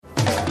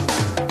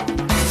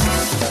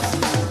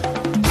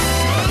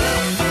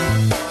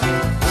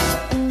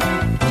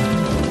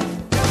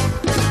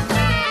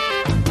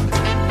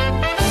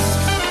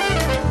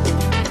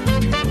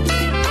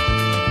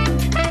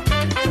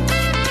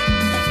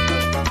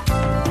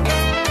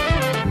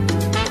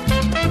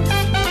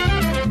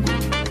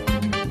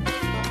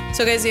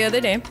So, guys, the other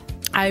day,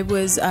 I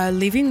was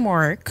leaving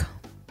work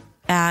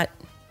at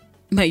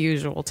my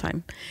usual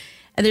time.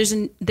 And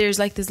there's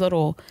like this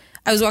little...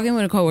 I was walking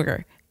with a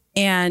coworker.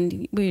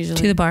 And we usually...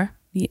 To the bar?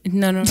 Yeah,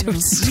 no.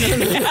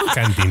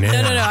 Cantinera.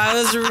 No. I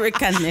was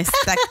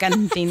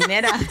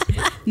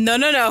cantinera.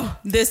 No.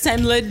 This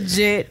time,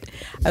 legit,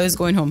 I was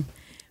going home.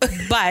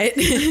 But...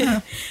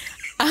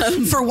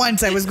 for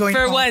once, I was going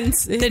home. For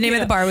once. The name of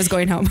the bar was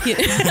Going Home.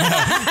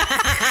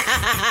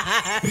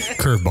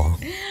 Curveball.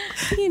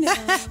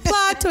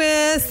 Plot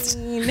twist.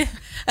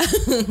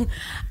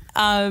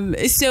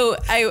 So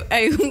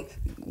I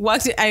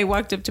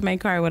walked up to my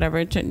car,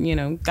 whatever,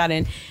 got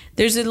in.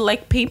 There's a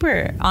like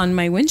paper on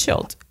my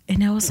windshield.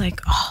 And I was like,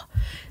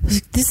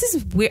 this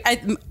is weird.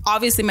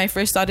 Obviously, my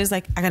first thought is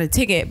like, I got a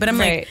ticket. But I'm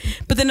like,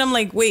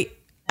 wait,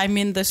 I'm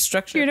in the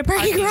structure. You're in a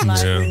parking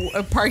garage.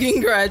 A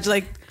parking garage.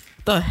 Like,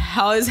 the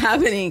hell is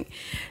happening?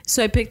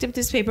 So I picked up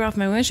this paper off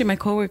my windshield. My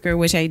coworker,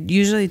 which I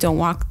usually don't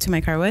walk to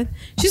my car with,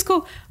 she's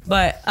cool,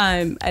 but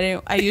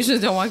I usually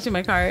don't walk to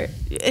my car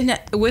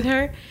with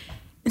her.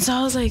 And so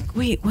I was like,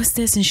 wait, what's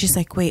this? And she's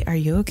like, wait, are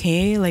you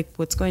okay? Like,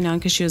 what's going on?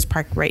 Because she was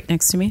parked right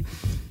next to me.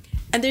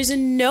 And there's a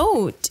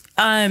note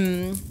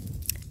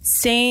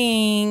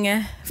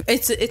saying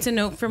it's a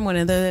note from one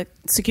of the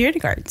security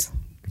guards.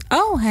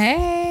 Oh,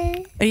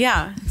 hey.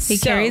 Yeah. He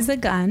carries a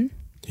gun.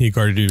 He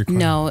guarded your car.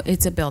 No,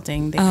 it's a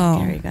building. They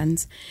don't carry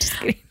guns.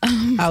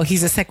 Oh,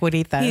 he's a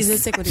Securitas. He's a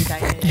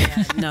Securitas.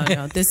 Yeah.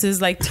 No. This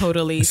is like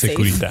totally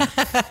safe.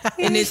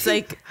 And it's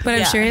like... But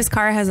I'm sure his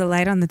car has a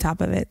light on the top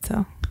of it,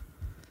 so...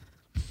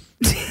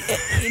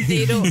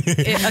 They don't...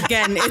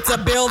 again, it's a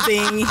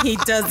building. He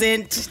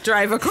doesn't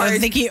drive a car. I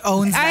think he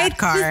owns that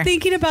car. I was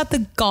thinking about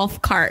the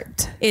golf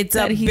cart. It's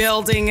a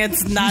building.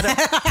 It's not a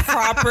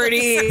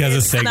property. He has a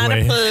Segway. It's not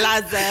a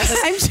plaza.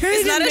 I'm sure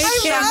it's not a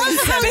shopping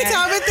center.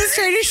 Thomas is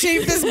trying to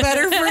shape this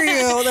better for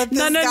you. That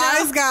this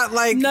guy's got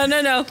like...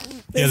 No.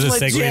 He has a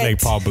Segway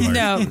like Paul Blart.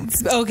 No.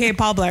 Okay,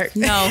 Paul Blart.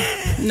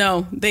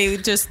 No. They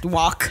just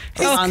walk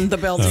on the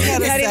building.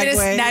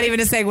 Not even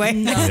a Segway.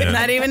 No,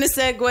 not even a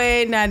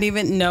Segway. Not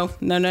even... No.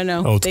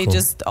 Old They school.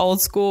 just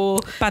old school.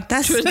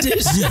 Patas.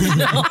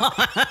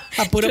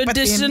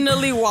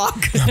 Traditionally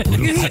walk. That's a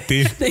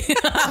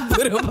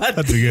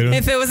good one.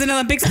 If it was an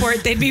Olympic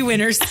sport, they'd be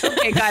winners.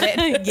 Okay, got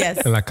it.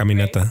 Yes. En la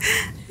caminata.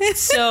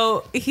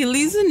 So he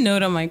leaves a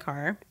note on my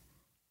car.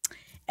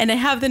 And I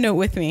have the note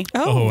with me.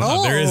 Oh,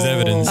 wow. There is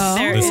evidence.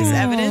 There is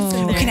evidence.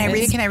 And Can I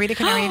read it?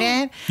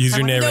 Use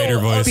your narrator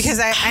voice.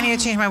 Because I need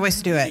to change my voice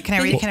to do it. Can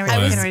I read it?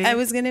 I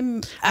was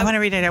going to... I want to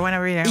read it.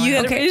 You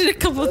got to read it a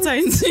couple of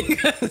times.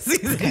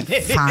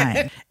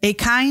 Fine. A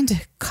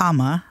kind,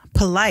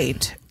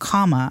 polite,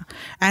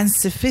 and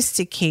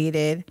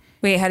sophisticated...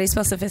 Wait, how do you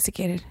spell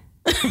sophisticated?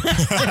 That's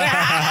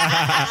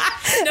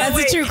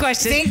a true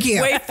question. Thank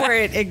you. Wait for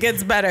it. It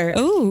gets better.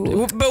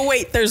 Ooh. But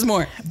wait, there's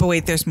more.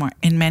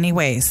 In many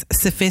ways,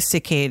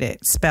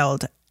 sophisticated,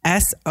 spelled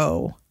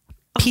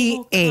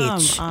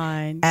SOPHSITIENTED.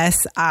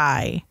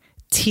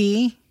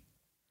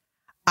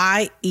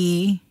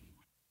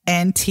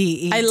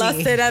 I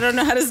lost it. I don't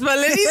know how to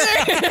spell it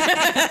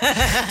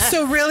either.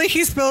 So really,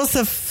 he spells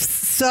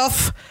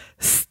sophisticated.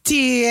 I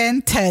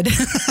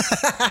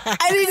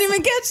didn't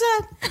even catch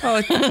that.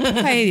 Oh,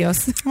 ay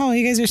Dios. Oh,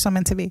 you guys are so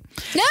meant to be.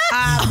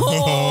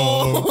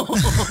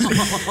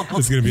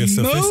 It's going to be a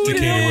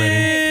sophisticated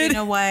wedding. You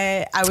know what?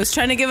 I was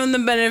trying to give him the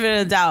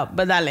benefit of the doubt,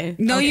 but dale.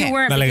 No, Okay. you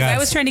weren't. Dale Because I gas.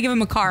 was trying to give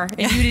him a car,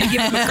 and you didn't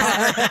give him a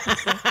car.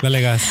 Dale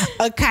gas.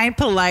 A kind,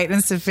 polite,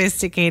 and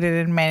sophisticated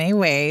in many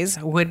ways.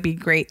 Would be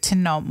great to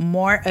know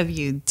more of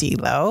you,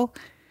 D'Lo.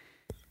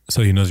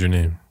 So he knows your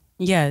name.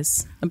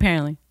 Yes,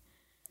 apparently.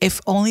 If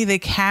only the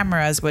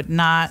cameras would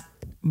not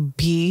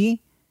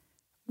be,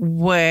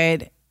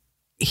 would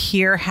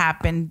here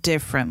happen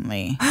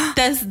differently.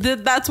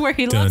 That's where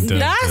he Dun, lost dun, me.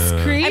 That's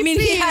dun. creepy. I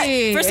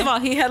mean, first of all,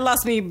 he had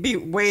lost me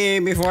way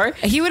before.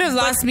 He would have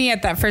lost me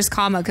at that first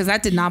comma because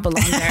that did not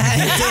belong there.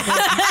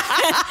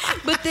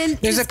 But then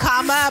There's a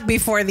comma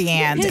before the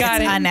and.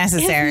 Got It's it.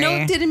 unnecessary. his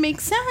note didn't make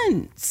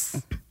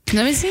sense.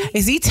 Let me see.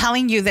 Is he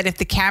telling you that if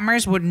the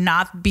cameras would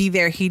not be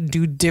there, he'd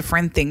do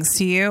different things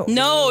to you?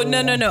 No.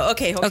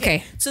 Okay.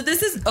 Okay. So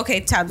this is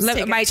Tabs.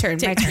 My turn.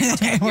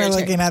 We're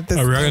looking at this.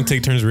 Are we all going to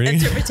take turns reading?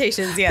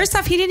 Interpretations. Yes. First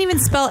off, he didn't even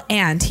spell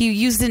and. He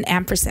used an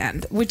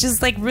ampersand, which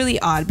is like really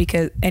odd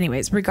because,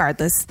 anyways,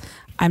 regardless,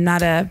 I'm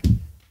not a...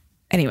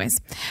 Anyways.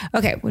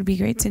 Okay. Would be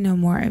great to know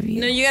more of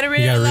you. No, you got to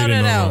read You it gotta loud read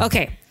it out. normal.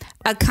 Okay.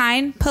 A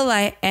kind,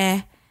 polite,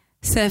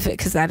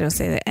 because I don't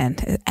say the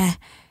end.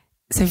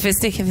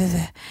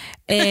 Sophisticated.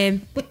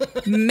 In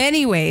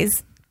many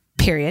ways,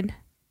 period.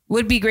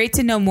 Would be great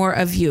to know more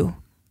of you,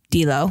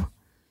 D'Lo.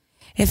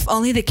 If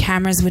only the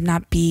cameras would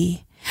not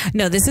be.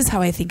 No, this is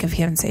how I think of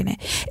him saying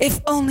it. If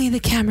only the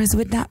cameras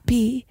would not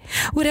be.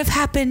 Would have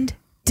happened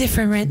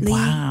differently.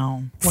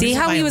 Wow. See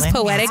how he was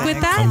poetic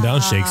with that? Calm down,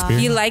 Shakespeare.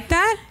 You like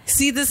that?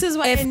 See, this is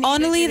why. If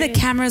only the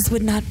cameras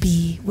would not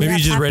be. Would Maybe you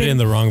have just read it in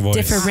the happened wrong voice.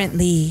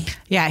 differently.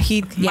 Yeah,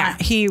 he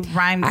rhymed He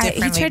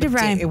differently tried to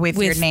rhyme with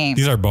your with- name.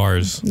 These are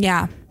bars.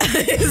 Yeah.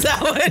 Is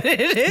that what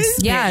it is?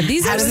 Yeah,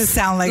 these How are does it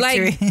sound like,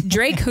 Chewy?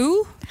 Drake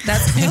who?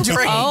 That's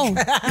Drake. Oh,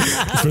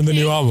 It's from the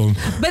new album.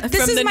 but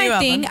this From is the my new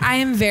thing. album. I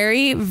am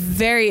very,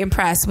 very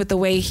impressed with the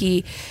way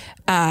he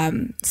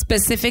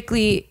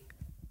specifically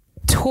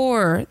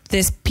tore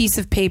this piece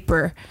of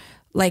paper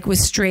like with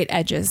straight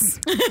edges.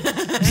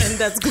 And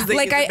that's because they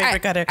Like use a paper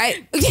cutter.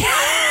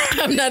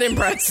 I'm not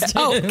impressed.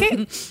 Oh,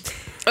 okay.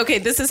 Okay,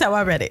 this is how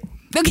I read it.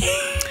 Okay.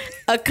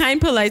 A kind,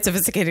 polite,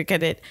 sophisticated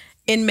cadet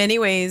in many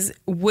ways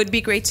would be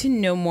great to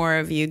know more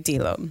of you,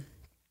 D'Lo.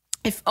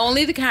 If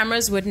only the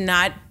cameras would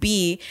not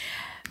be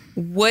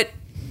what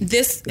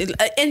this.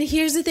 And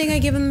here's the thing: I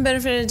give them the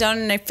benefit of the doubt,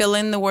 and I fill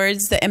in the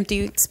words, the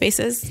empty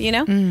spaces. You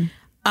know,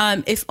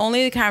 if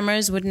only the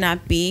cameras would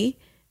not be,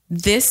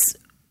 this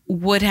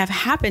would have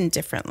happened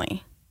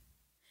differently.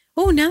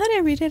 Oh, now that I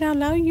read it out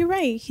loud, you're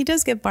right. He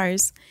does get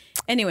bars.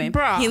 Anyway,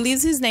 Bruh. he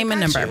leaves his name and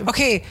number.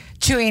 Okay,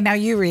 Chewy, now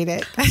you read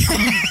it.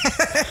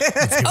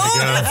 Oh,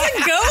 that's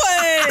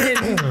a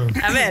good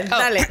one. A ver,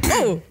 dale.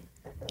 Oh,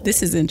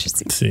 this is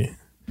interesting. Let's see.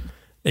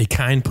 A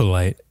kind,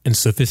 polite, and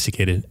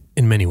sophisticated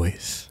in many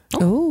ways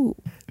Oh,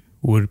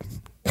 would.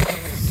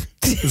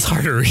 It's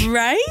hard to read.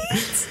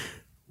 Right?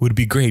 Would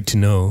be great to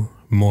know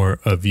more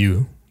of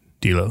you,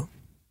 D'Lo.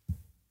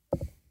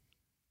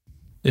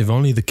 If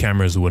only the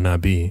cameras would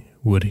not be,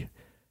 would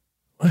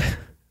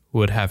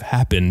have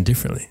happened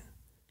differently.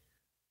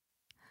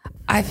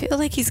 I feel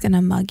like he's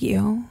gonna mug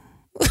you.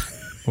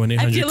 1-800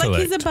 I feel like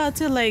collect. he's about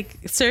to like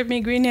serve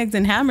me green eggs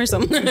and ham or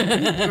something.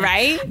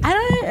 Right? I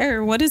don't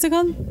or what is it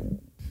called?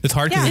 It's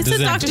hard Yeah, because it's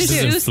a it Dr.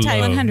 doesn't Seuss flow.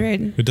 type.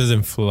 100. It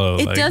doesn't flow.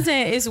 It like- doesn't.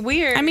 It's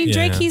weird. I mean, Yeah.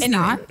 Drake, he's Anyway.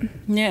 not.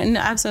 Yeah, no,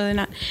 absolutely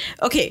not.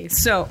 Okay,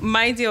 so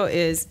my deal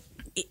is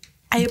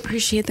I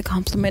appreciate the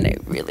compliment. I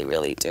really,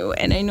 really do.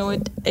 And I know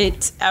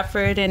it's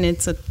effort and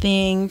it's a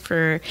thing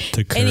for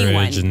To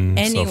courage and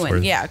so anyone.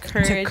 forth. Yeah,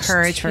 courage.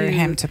 Courage for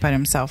him to put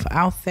himself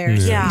out there.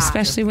 Yeah.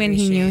 Especially when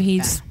he knew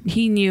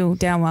he knew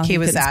damn well He he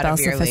was couldn't out spell of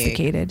your league.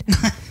 sophisticated.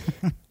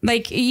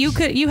 Like you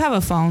have a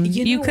phone.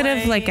 You You know could have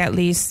what? like at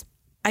least.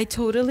 I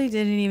totally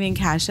didn't even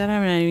catch that.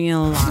 I'm not even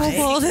gonna lie.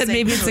 Well, then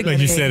maybe it's a Like good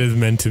you thing. said, it's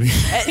meant to be.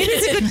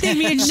 It's a good thing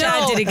me and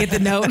Sean didn't get the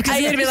note because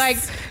he'd be like,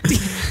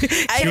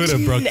 She would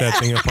have broke that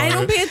thing apart. I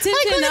don't pay attention.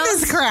 Look I at was-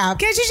 this crap.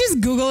 "Can't you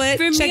just Google it?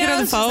 For Check me, it I on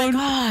the was just phone."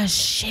 like, oh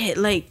shit!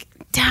 Like,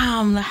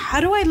 damn. How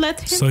do I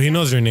let him? So he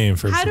knows your name,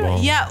 first how of do?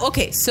 all. Yeah.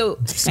 Okay. So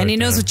And he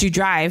knows what you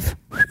drive.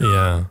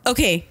 Yeah.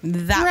 okay,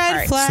 that Red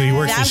part. flag. So he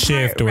works That a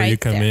shift part where you right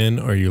come there. in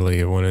or you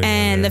leave. One or the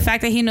And the other.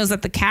 fact that he knows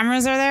that the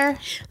cameras are there,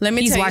 Let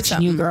me he's tell you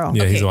watching you, something. girl.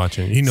 Yeah, he's Okay.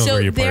 watching. He knows So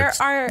where you there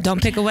park. are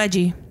Don't pick a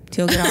wedgie.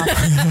 He'll get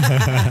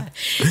off.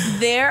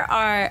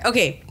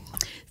 okay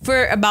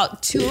for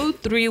about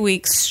 2-3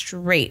 weeks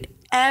straight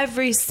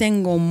every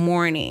single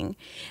morning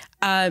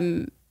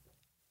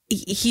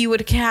he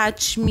would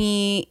catch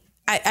me.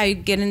 I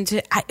get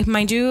into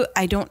mind you,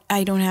 I don't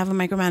have a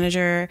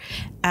micromanager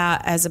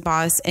as a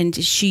boss, and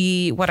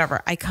she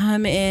whatever. I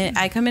come in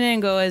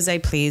and go as I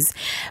please,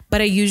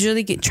 but I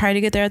usually try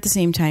to get there at the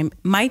same time.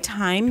 My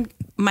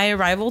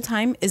arrival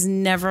time is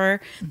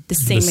never the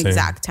same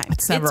exact time.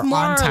 It's never more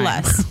on time. or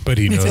less. But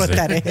he knows What it.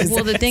 that is.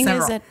 Well, the thing It's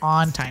is never that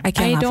on time. I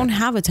can't I laugh don't at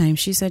have a time.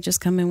 She said,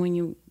 just come in when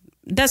you.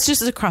 That's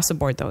just across the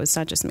board, though. It's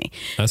not just me.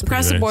 That's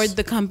across the pretty board, nice.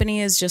 the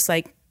company is just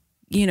like,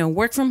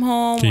 work from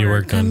home. Get your or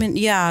work come done. in.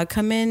 Yeah,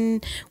 come in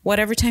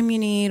whatever time you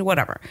need,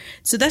 whatever.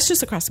 So that's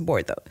just across the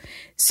board, though.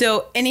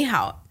 So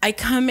anyhow, I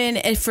come in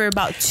and for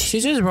about She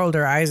just rolled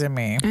her eyes at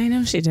me. I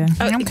know she did.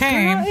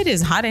 Okay. Girl, it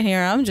is hot in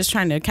here. I'm just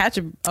trying to catch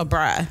a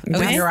breath. With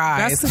Okay? your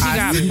eyes. That's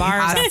because you got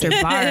bars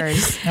after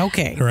bars.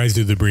 Okay. Her eyes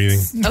do the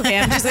breathing. Okay,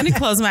 I'm just going to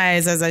close my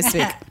eyes as I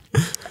speak.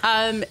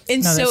 And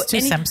No, so that's too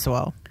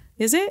sensual.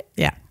 is it?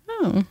 Yeah.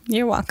 Oh,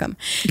 you're welcome.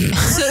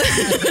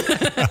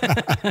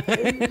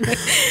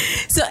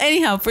 So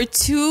anyhow, for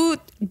 2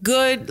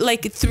 good,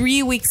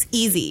 3 weeks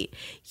easy,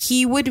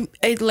 he would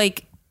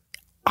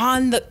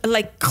on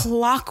the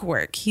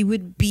clockwork. He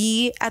would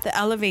be at the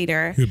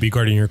elevator. He would be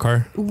guarding your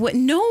car.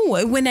 No,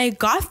 when I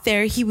got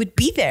there, he would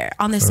be there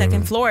on the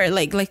second floor.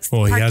 Well, he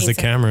parking has the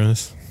second.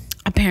 cameras.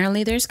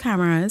 Apparently there's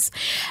cameras,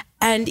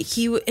 and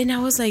I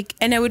was like,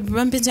 and I would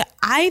bump into,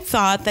 I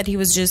thought that he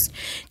was just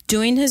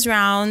doing his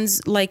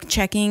rounds,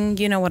 checking,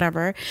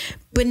 whatever,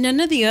 but none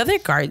of the other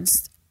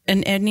guards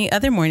and any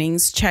other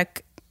mornings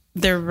check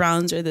their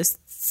rounds or the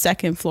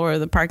second floor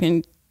of the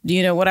parking,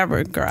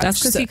 whatever garage. That's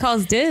because he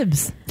calls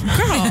dibs. Girl,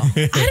 I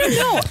don't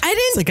know. I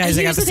didn't. The guys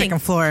that got here's the thing. second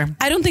floor.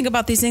 I don't think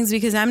about these things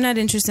because I'm not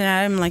interested.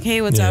 I'm like, hey,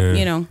 what's up?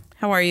 Yeah.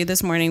 How are you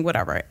this morning?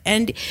 Whatever.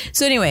 And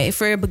so anyway,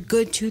 for a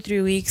good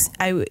 2-3 weeks,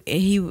 I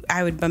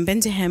would bump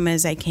into him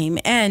as I came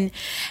in.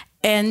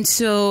 And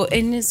so,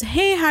 and it's,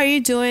 hey, how are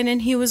you doing?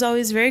 And he was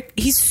always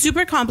he's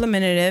super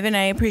complimentary, and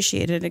I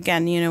appreciate it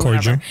again, Cordial.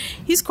 whatever.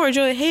 He's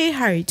cordial. Hey,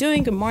 how are you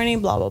doing? Good morning,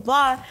 blah, blah,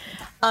 blah.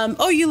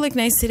 Oh, you look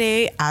nice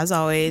today, as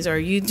always, or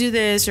you do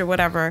this or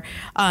whatever.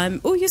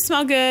 Oh, you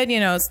smell good,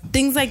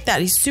 things like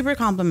that. He's super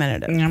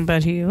complimentary. Yeah,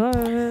 but he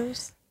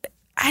was.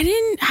 I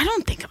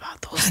don't think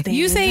about those things.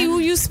 You say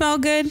you smell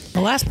good. The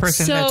last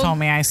person that So- told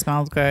me I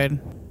smelled good.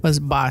 was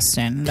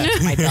Boston.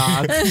 That's my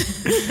dog.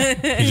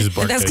 He just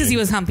barked That's at because he you.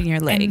 was humping your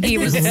leg. He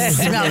was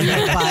smelling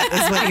my butt.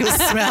 Is what he was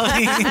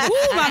smelling.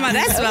 Ooh, mama,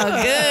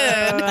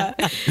 that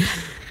smelled good.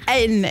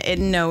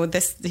 And no,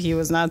 he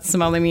was not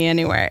smelling me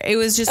anywhere. It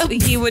was just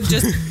he would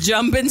just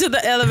jump into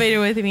the elevator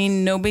with me.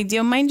 No big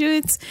deal, mind you.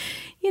 It's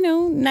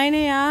 9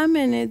 a.m.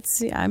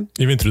 and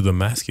Even through the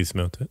mask, he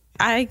smelled it.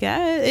 I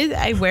guess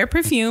I wear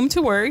perfume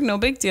to work. No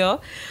big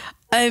deal.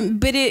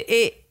 But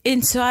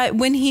and so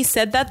when he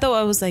said that though,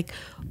 I was like,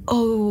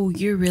 oh,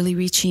 you're really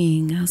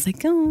reaching. I was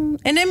like, oh,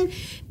 and I'm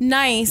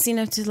nice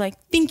enough to like,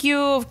 thank you.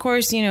 Of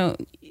course, you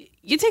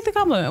take the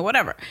compliment,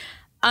 whatever.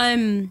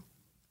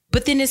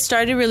 But then it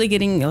started really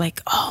getting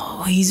like,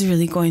 oh, he's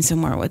really going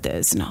somewhere with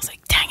this. And I was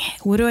like, dang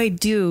it, what do I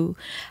do?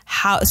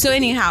 How? So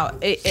anyhow,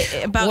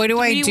 about What do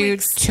I 3 do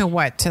weeks, to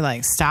what? To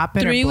like stop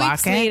it 3 or block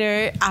weeks it?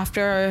 later,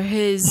 after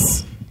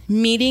his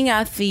meeting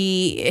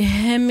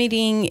him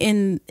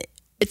meeting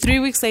 3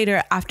 weeks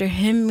later, after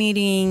him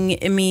meeting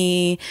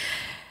me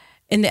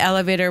in the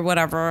elevator,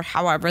 whatever,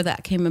 however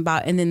that came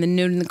about, and then the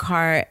note in the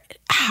car,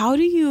 how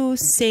do you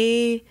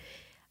say,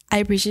 I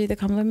appreciate the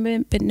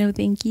compliment, but no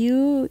thank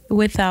you,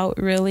 without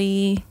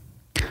really...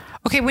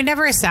 Okay, we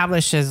never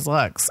established his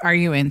looks. Are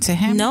you into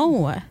him?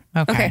 No.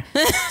 Okay.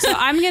 So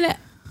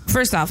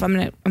first off,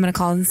 I'm gonna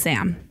call him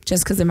Sam,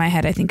 just because in my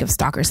head I think of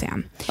Stalker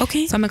Sam.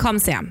 Okay. So I'm gonna call him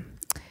Sam.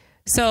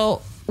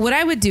 So what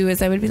I would do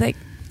is I would be like,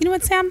 you know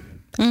what, Sam?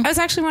 I was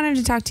actually wanting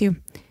to talk to you.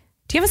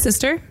 Do you have a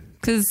sister?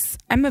 Because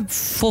I'm a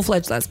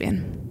full-fledged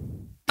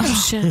lesbian.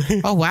 Oh,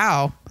 shit. Oh,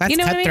 wow. That's You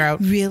know what I mean?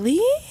 cutthroat.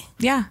 Really?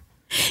 Yeah.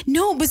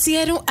 No, but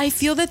see, I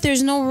feel that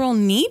there's no real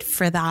need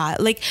for that.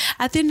 Like,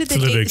 at the end of the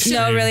It's a little day... extreme.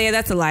 No, really,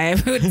 that's a lie. I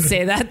wouldn't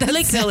say that. That's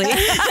like silly. I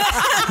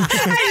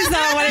just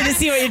thought I wanted to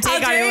see what your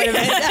take on it would have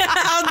been.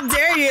 How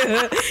dare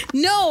you?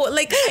 No,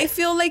 like I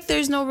feel like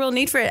there's no real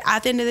need for it.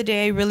 At the end of the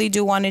day, I really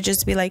do want to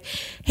just be like,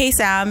 hey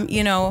Sam,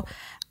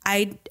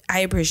 I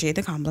appreciate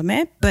the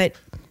compliment, but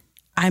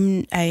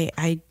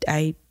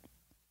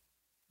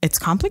it's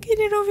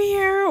complicated over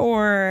here,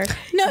 or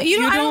No, I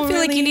don't feel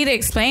like really- you need to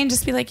explain.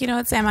 Just be like, you know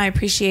what, Sam, I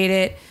appreciate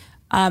it.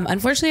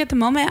 Unfortunately, at the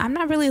moment, I'm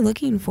not really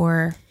looking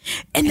for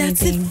And that's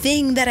the anything.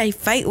 thing that I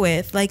fight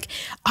with. Like,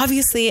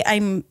 obviously,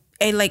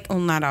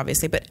 not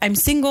obviously, but I'm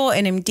single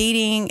and I'm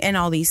dating and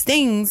all these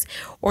things,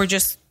 or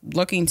just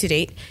looking to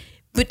date.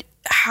 But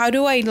how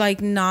do I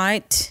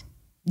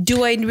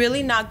do I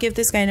really not give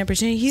this guy an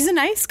opportunity? He's a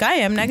nice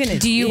guy. I'm not going to.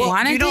 Do you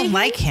want to? You don't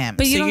like him,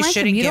 but you so don't you like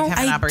shouldn't him. You give don't- him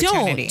an I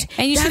opportunity. don't.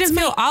 And you That's shouldn't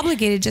feel my-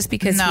 obligated just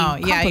because No, he yeah,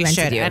 you complimented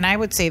should. you. And I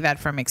would say that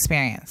from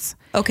experience.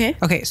 Okay.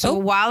 Okay, so a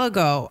while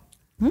ago,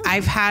 I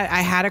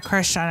had a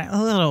crush on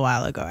a little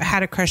while ago. I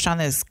had a crush on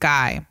this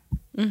guy,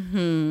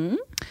 and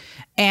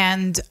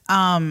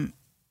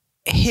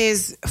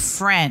his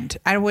friend.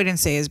 I wouldn't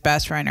say his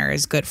best friend or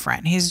his good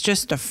friend. He's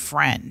just a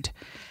friend.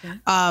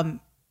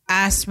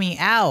 Asked me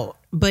out,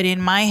 but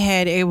in my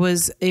head, it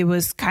was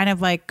kind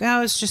of like,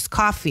 oh, it's just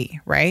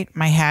coffee, right?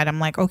 My head, I'm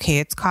like, okay,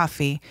 it's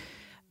coffee.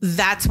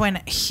 That's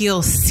when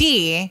he'll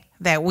see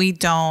that we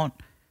don't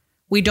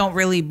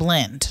really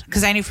blend,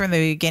 because I knew from the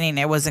beginning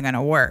it wasn't going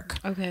to work.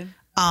 Okay.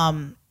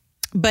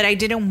 But I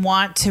didn't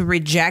want to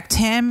reject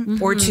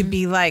him or to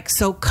be like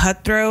so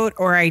cutthroat,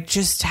 or I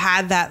just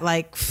had that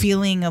like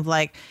feeling of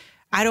like,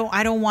 I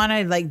don't want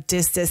to like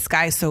diss this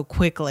guy so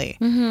quickly.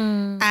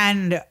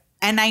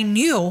 And I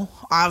knew,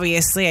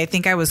 obviously, I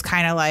think I was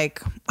kind of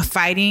like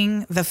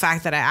fighting the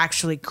fact that I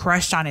actually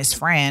crushed on his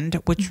friend,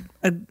 which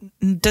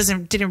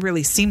didn't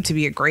really seem to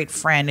be a great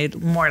friend.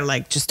 It more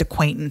like just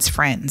acquaintance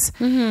friends.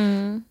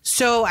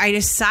 So I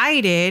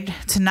decided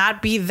to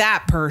not be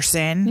that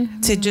person,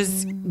 to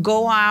just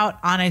go out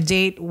on a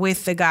date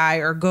with the guy,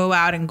 or go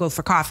out and go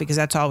for coffee, because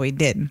that's all we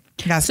did.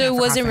 So it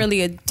wasn't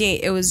really a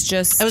date. It was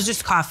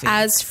just coffee.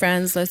 as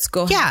friends. Let's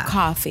go have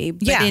coffee.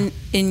 But Yeah.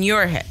 in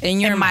your head, in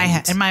in my mind.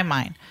 head, in my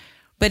mind.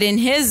 But in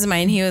his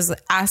mind, he was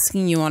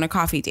asking you on a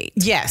coffee date.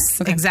 Yes,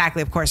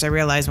 exactly. Of course, I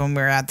realized when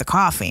we were at the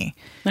coffee.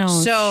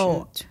 Oh,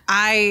 So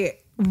I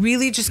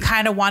really just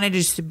kind of wanted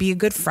just to be a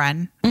good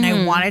friend. And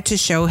I wanted to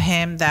show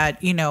him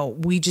that,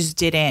 we just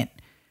didn't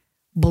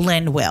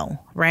blend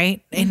well,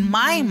 right? In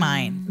my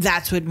mind,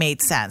 that's what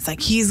made sense.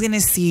 Like, he's going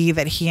to see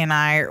that he and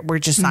I were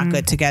just not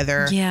good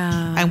together.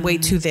 Yeah. I'm way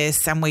too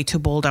this. I'm way too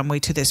bold. I'm way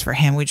too this for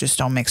him. We just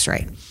don't mix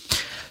right.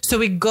 So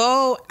we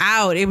go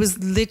out. It was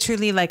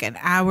literally like an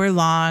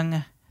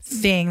hour-long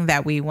thing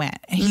that we went.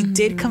 And he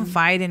did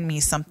confide in me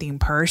something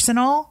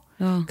personal,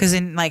 because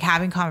in like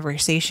having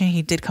conversation,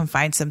 he did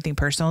confide something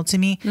personal to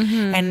me.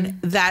 And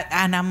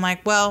I'm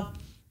like, well,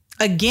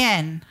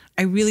 again,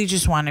 I really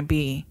just want to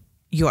be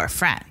your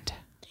friend.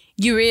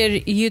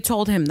 You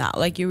told him that,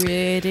 like you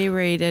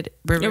reiterated.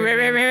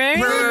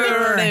 Reiterated.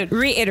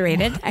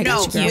 I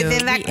No, got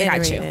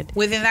you.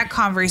 within that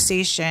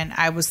conversation,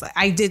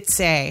 I did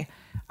say,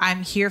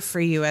 I'm here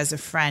for you as a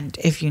friend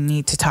if you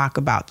need to talk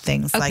about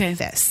things like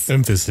this.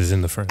 Emphasis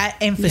in the front.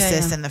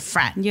 Emphasis in the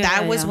friend. Yeah,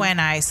 that yeah, was yeah. when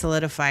I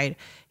solidified,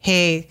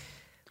 hey,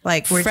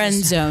 like we're Friend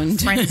just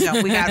zoned. Friend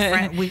zone.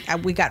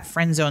 We got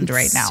friend zoned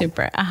right now.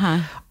 Super.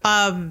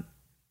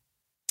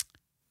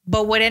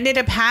 But what ended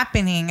up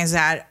happening is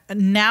that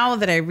now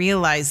that I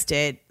realized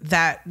it,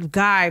 that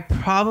guy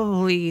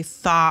probably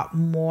thought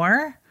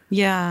more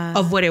Yeah.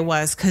 of what it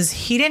was, because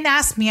he didn't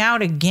ask me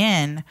out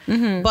again.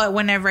 But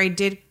whenever I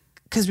did,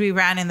 because we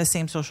ran in the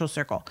same social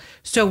circle,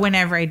 so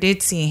whenever I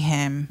did see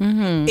him,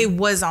 it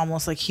was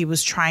almost like he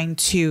was trying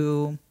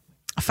to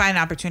find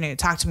an opportunity to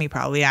talk to me,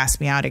 probably ask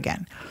me out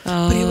again.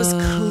 But it was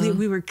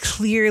we were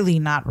clearly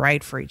not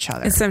right for each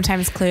other. It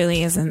sometimes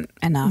clearly isn't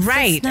enough.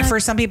 Right. For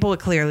some people, it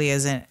clearly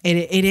isn't.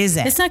 It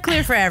isn't. It's not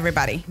clear for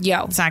everybody.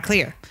 Yo. It's not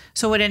clear.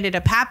 So what ended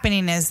up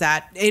happening is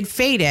that it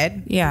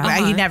faded.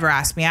 Yeah. He never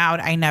asked me out.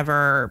 I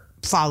never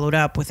followed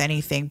up with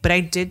anything, but I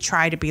did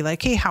try to be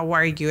like, hey, how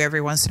are you?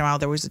 Every once in a while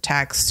there was a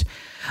text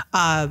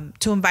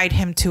to invite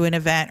him to an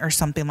event or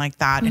something like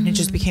that. And it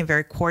just became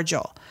very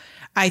cordial.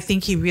 I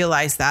think he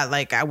realized that,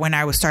 like, when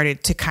I was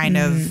started to kind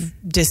of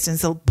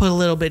distance, put a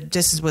little bit of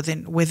distance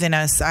within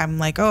us, I'm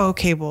like, oh,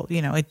 okay, well,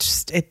 you know,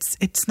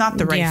 it's not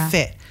the right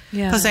fit.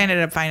 Yeah. Plus, I ended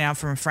up finding out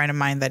from a friend of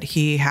mine that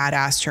he had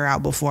asked her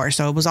out before,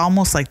 so it was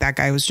almost like that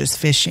guy was just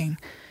fishing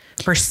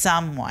for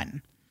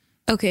someone.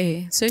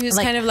 Okay. So he was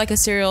Like- kind of like a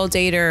serial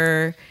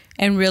dater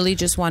and really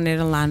just wanted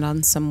to land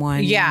on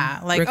someone. Yeah,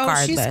 like,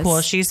 regardless. oh, she's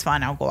cool, she's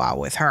fun, I'll go out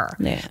with her.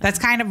 Yeah. That's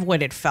kind of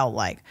what it felt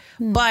like.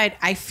 But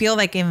I feel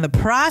like in the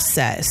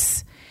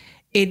process,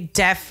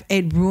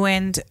 it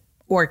ruined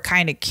or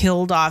kind of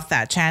killed off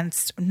that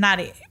chance, not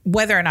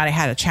whether or not I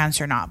had a chance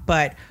or not,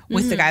 but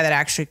with the guy that I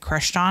actually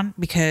crushed on,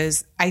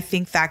 because I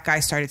think that guy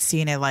started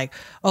seeing it like,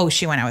 oh,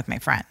 she went out with my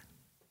friend.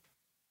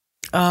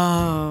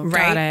 Oh,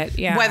 Right. Got it,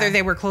 yeah. Whether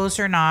they were close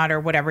or not or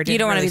whatever. You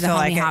don't want to be the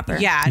homie it. hopper.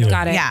 Yeah.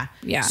 Got it. Yeah.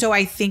 Yeah. So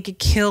I think it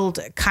killed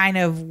kind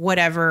of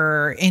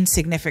whatever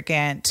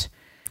insignificant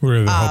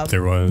Where the hope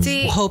there was.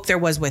 hope there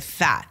was with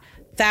that.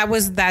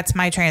 That's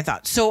my train of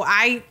thought. So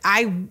I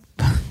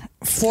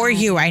for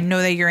you, I know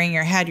that you're in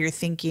your head, you're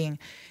thinking,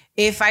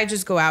 if I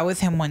just go out with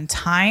him one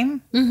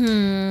time,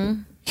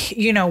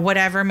 you know,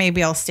 whatever,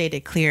 maybe I'll state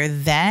it clear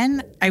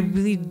then. I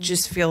really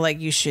just feel like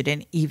you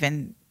shouldn't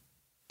even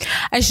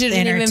I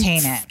shouldn't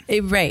entertain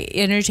it. Right.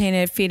 Entertain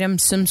it. Feed him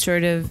some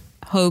sort of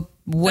hope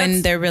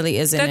when there really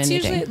isn't That's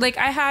anything. usually, like,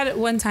 I had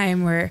one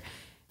time where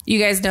you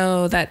guys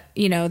know that,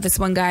 you know, this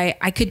one guy,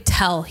 I could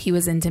tell he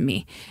was into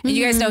me. And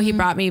you guys know he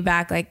brought me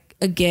back like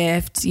a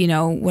gift, you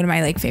know, one of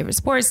my like favorite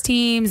sports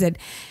teams.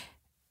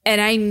 And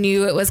I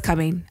knew it was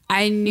coming.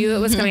 I knew it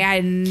was coming. I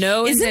had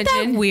no Isn't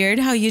intention. that weird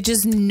how you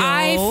just know?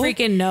 I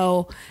freaking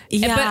know.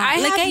 Yeah, But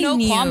I like, have I no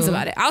knew. qualms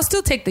about it. I'll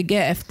still take the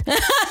gift.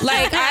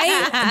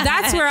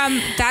 That's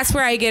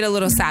where I get a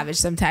little savage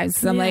sometimes.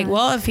 'Cause I'm like,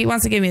 well, if he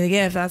wants to give me the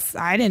gift,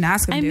 I didn't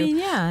ask him I to. mean,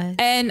 yeah.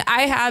 And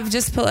I have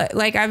just put,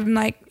 like, I'm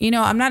like, you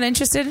know, I'm not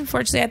interested,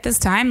 unfortunately, at this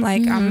time.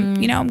 Like,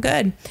 I'm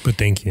good. But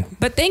thank you.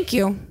 But thank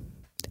you.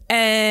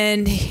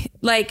 And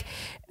like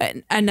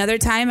another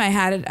time I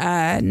had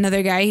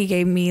another guy, he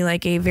gave me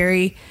like a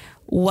very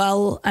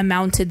well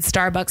amounted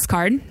Starbucks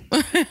card.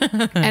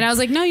 And I was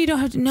like, no, you don't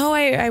have to. No,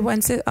 I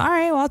went to, all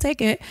right, well, I'll take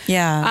it.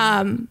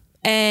 Yeah.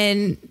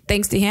 And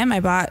thanks to him,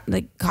 I bought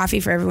like coffee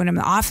for everyone in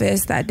the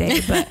office that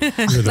day. But You're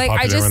the like,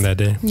 popular one that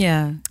day.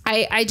 Yeah.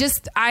 I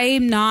just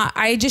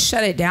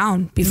shut it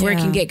down before it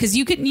can get, because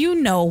you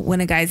know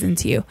when a guy's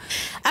into you.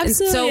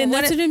 Absolutely. And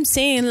that's what I'm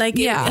saying. Like,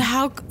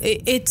 Yeah.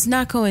 it's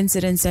not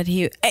coincidence that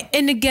he,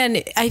 and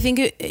again, I think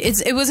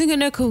it wasn't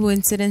going to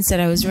coincidence that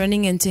I was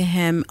running into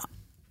him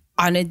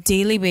on a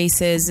daily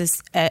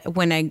basis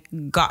when I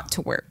got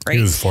to work, right?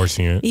 He was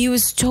forcing it. He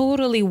was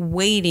totally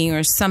waiting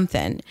or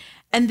something.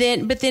 But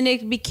then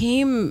it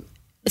became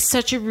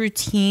such a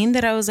routine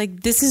that I was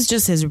like, this is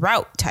just his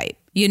route type,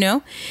 you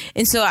know?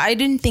 And so I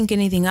didn't think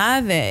anything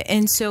of it.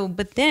 And so,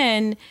 but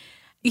then,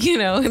 you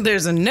know,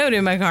 there's a note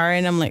in my car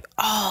and I'm like,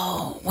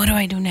 oh, what do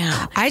I do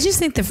now? I just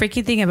think the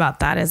freaky thing about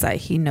that is that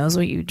he knows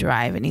what you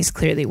drive and he's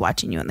clearly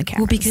watching you on the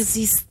camera. Well,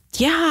 because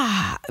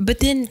but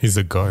then, He's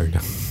a guard.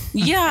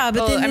 yeah, but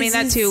Well, then I mean,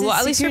 that this too. is Well,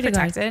 at least you're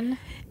security guard. protected.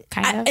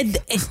 Kind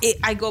of.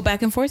 I go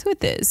back and forth with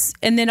this.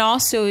 And then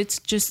also it's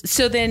just,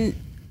 so then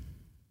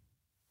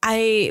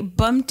I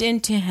bumped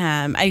into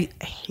him.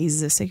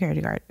 He's a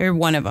security guard, or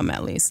one of them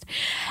at least.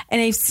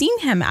 And I've seen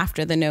him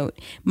after the note.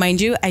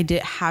 Mind you, I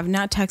have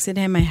not texted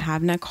him. I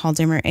have not called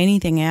him or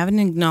anything. I haven't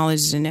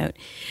acknowledged the note.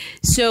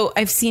 So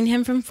I've seen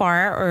him from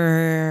far,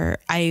 or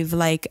I've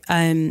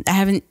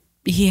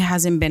he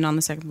hasn't been on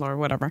the second floor or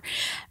whatever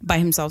by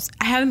himself.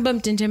 I haven't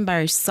bumped into him by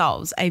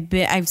ourselves.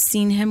 I've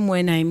seen him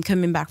when I'm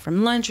coming back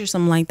from lunch or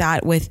something like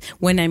that,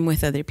 when I'm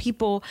with other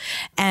people,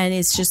 and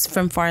it's just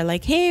from far,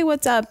 like, hey,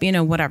 what's up, you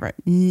know, whatever.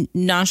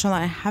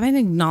 Nonchalant. I haven't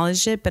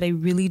acknowledged it, but I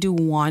really do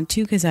want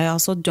to, because I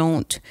also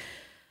don't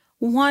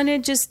want to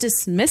just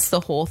dismiss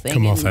the whole thing.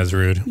 Come off as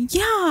rude.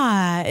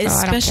 Yeah,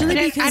 especially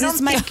because I don't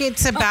it's my. think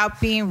it's about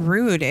being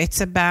rude.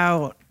 It's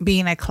about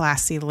being a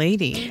classy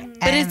lady.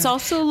 But it's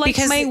also like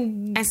because my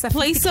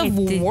place of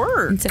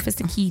work.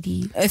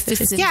 Sophisticated.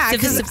 Yeah,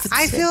 because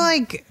I feel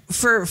like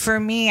for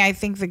me, I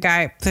think the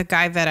guy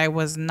that I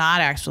was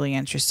not actually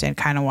interested in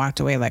kind of walked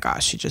away like, oh,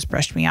 she just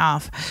brushed me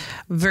off.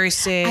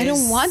 Versus, I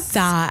don't want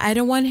that. I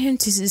don't want him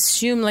to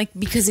assume like,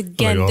 because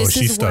again, like, this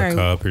she is where stuck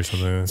up or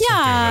something.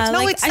 Yeah, No,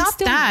 like, it's I not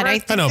still that. I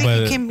work. think I know,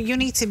 that but- you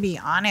need to be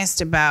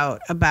honest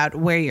about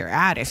where you're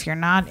at. If you're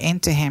not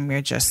into him,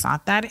 you're just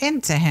not that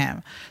into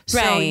him. So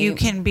Right. you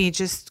can be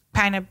just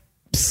kind of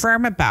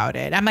firm about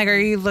it. I'm like, are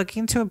you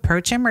looking to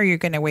approach him, or are you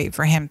going to wait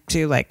for him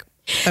to like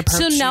approach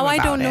So now you I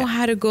about don't know it?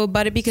 how to go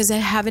about it because I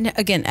haven't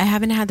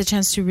had the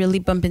chance to really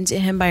bump into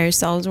him by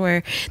ourselves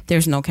where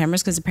there's no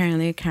cameras, because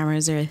apparently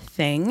cameras are a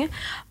thing.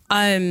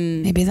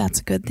 Maybe that's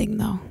a good thing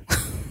though.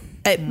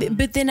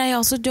 But then I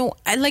also don't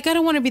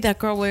want to be that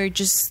girl where it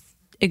just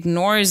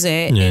ignores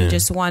it Yeah. and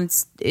just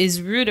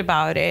is rude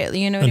about it.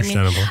 You know what I mean?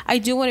 Understandable. I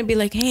do want to be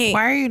like, hey,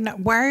 Why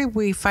are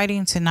we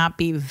fighting to not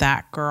be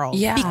that girl?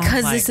 Yeah.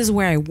 because Like- this is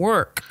where I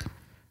work.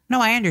 No,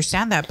 I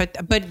understand that,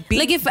 but be,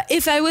 Like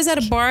if I was at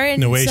a bar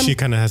and In a way, some- she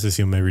kind of has to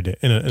see him every day,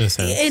 in a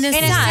sense. in a in a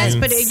sense, sense,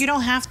 but you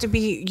don't have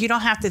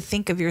to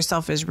think of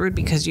yourself as rude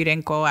because you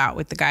didn't go out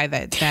with the guy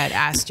that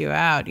asked you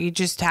out. You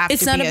just have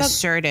It's to not be about-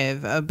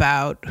 assertive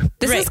about.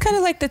 This is kind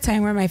of like the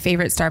time where my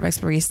favorite Starbucks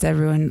barista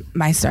ruined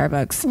my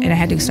Starbucks, and I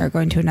had to start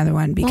going to another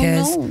one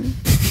because Oh, no.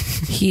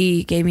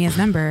 he gave me his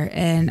number,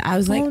 and I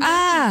was like,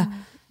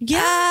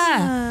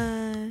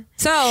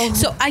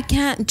 So I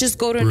can't just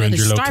go to Ruined another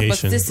your Starbucks.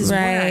 location. This is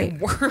Right.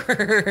 where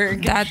I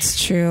work.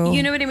 that's true.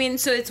 You know what I mean?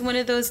 So it's one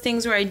of those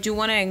things where I do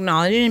want to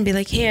acknowledge it and be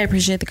like, hey, I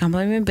appreciate the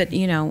compliment, but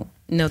no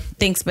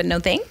thanks, but no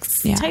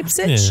thanks Yeah. type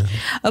sitch. Yeah.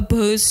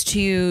 Opposed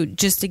to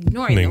just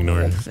ignoring the Ignore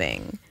whole it.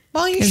 thing.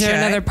 Well, you Is should. there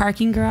another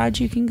parking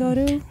garage you can go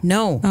to?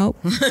 No. Oh,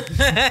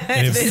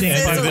 And if, is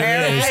and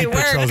where she I work.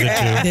 patrols it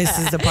too. This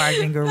is the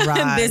parking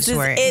garage. This is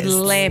where it. it's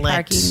lay lit.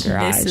 parking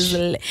garage. This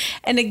is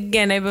and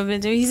again, I bump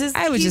into him. He's just,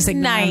 I would he's just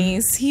ignore him.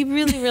 nice. He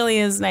really, really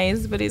is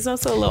nice, but he's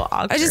also a little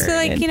awkward. I just feel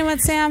like, And- you know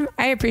what, Sam?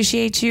 I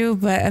appreciate you,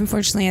 but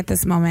unfortunately at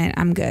this moment,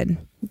 I'm good.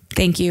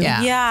 Thank you.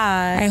 Yeah.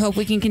 yeah. I hope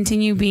we can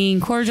continue being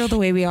cordial the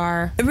way we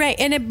are. Right.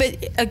 But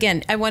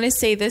again, I want to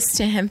say this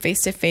to him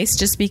face to face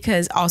just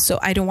because also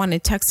I don't want to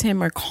text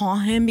him or call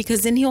him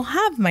because then he'll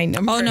have my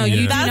number. Oh, no, you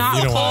do Yeah. not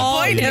You don't call.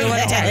 want- You don't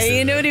want to text.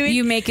 You know what I mean?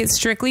 You make it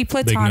strictly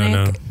no-no.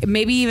 platonic.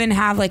 Maybe even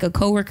have like a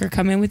coworker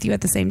come in with you at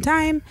the same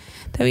time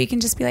that we can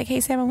just be like, hey,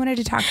 Sam, I wanted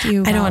to talk to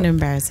you. I don't about-" want to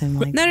embarrass him.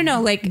 Like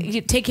No. Like,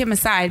 you take him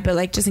aside, but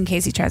like, just in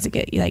case he tries to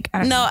get you, like, I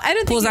don't No, know, I don't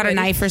think pulls he out a would.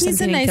 knife or He's a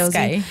something nice and kills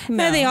guy. you.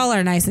 No. They all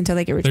are nice until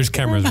they get There's rejected.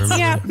 cameras, remember?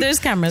 Yeah, there's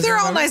cameras. They're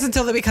all remember? nice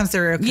until they become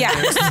serial killers. Yeah.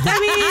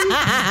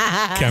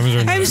 I Cameras are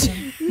mean, nice.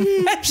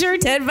 I'm sure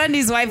Ted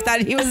Bundy's wife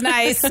thought he was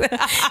nice.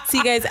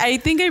 See, guys, I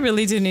think I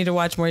really do need to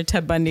watch more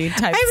Ted Bundy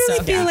type I really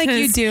stuff. feel like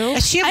you do.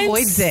 She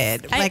avoids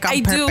it like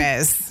on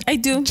purpose. I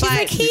do. She's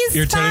like, he's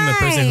You're telling the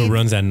person who fine.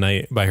 runs at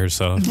night by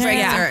herself.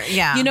 Right.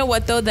 Yeah. You know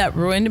what though? That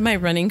ruined my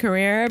running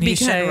career You because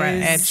should run.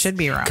 It should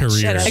be wrong.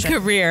 Career. a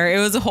career. It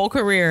was a whole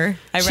career.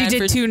 I She ran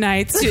did for 2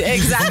 nights.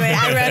 Exactly.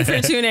 I ran for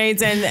 2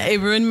 nights and it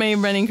ruined my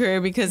running career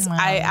because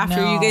after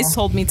you guys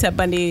told me Ted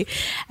Bundy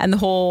and the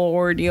whole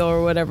ordeal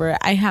or whatever,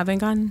 I haven't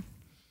gone.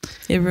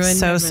 It ruined.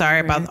 So my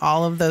sorry running about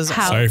all of those.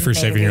 How Sorry for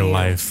saving your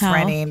life. How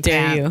running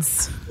dare you?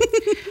 pants.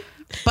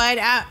 But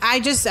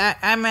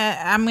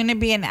I'm going to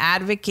be an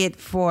advocate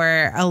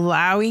for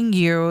allowing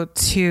you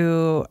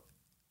to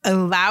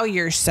allow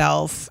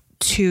yourself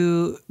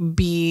to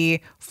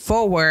be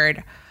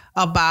forward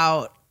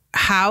about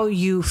how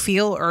you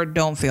feel or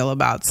don't feel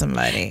about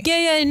somebody.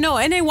 Yeah, no,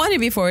 and I want to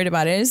be forward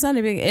about it. It's not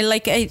a big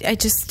like I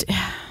just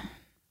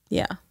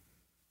yeah.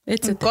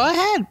 It's a Go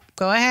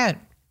ahead.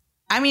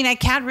 I mean, I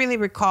can't really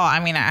recall. I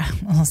mean,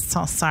 I'm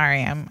so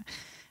sorry.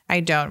 I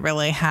don't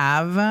really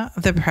have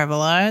the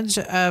privilege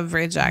of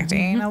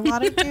rejecting a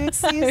lot of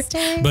dudes these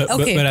days. But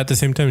Okay. at the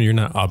same time, you're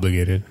not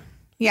obligated.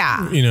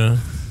 Yeah. You know,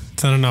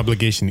 it's not an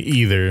obligation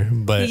either.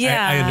 But I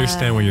Yeah.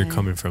 understand where you're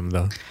coming from,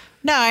 though.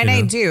 No, and You I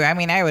know? do. I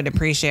mean, I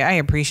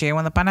appreciate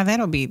when the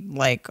panadero be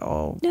like,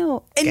 oh,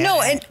 no,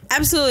 and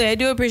absolutely, I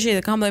do appreciate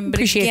the compliment. But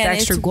Appreciate again, the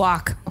extra it's-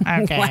 guac.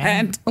 Okay.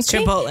 What?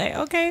 Chipotle.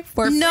 Okay.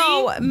 For free.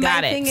 No, my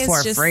got thing it is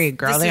for just, free,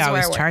 girl. this They is where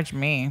always I work. charge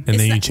me. And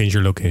then you change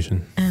your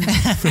location.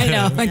 I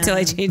know until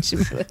I change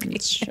the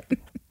location.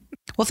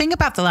 Well, think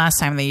about the last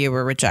time that you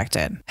were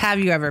rejected. Have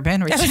you ever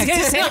been rejected? she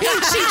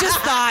just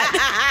thought.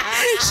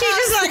 She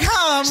just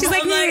like, She's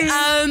like,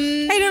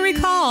 I don't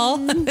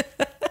recall.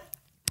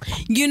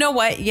 You know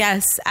what?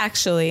 Yes,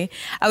 actually,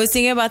 I was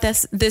thinking about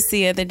this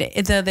the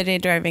other day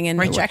driving in.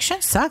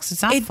 rejection sucks.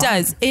 It's not. It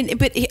fun. does.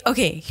 But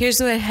okay, here's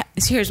what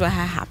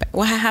happened.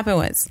 What happened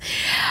was,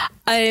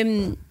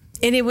 and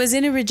it was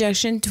in a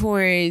rejection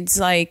towards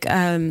like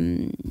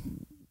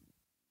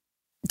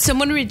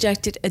someone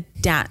rejected a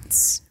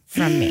dance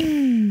from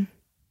me.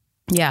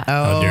 Yeah.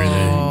 How dare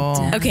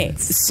they? Okay,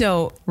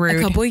 so Rude.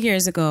 a couple of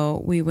years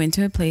ago, we went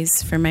to a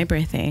place for my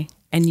birthday,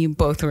 and you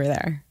both were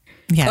there.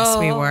 Yes,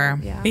 we were.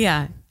 Yeah.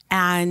 Yeah,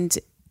 and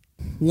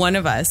one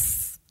of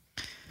us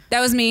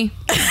That was me.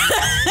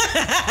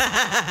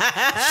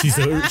 She's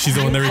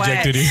the one that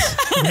rejected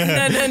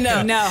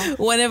you. No.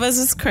 One of us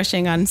was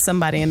crushing on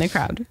somebody in the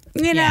crowd.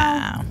 You know.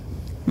 Yeah.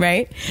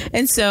 Right?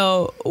 And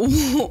so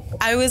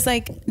I was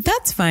like,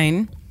 that's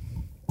fine.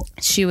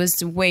 She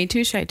was way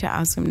too shy to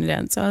ask him to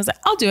dance. So I was like,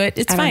 I'll do it.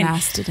 It's I fine. don't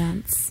ask to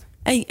dance.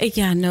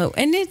 Yeah, no.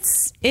 And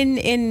it's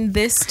in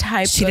this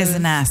type She of...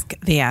 doesn't ask.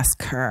 They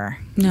ask her.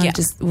 No, Yeah.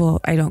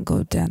 I don't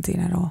go dancing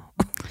at all.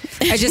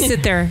 I just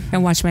sit there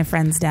and watch my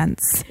friends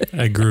dance.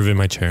 I groove in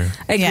my chair.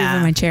 I groove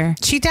in my chair.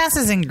 She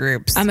dances in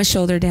groups. I'm a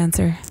shoulder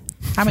dancer.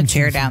 I'm a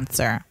chair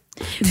dancer.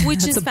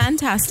 Which is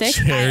fantastic.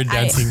 Chair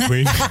dancing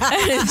queen.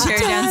 Chair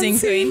dancing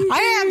queen.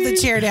 I am the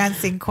chair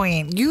dancing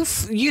queen. You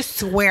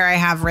swear I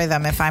have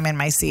rhythm if I'm in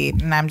my seat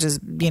and I'm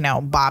just,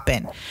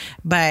 bopping.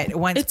 But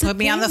once It's a put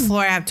me on the thing.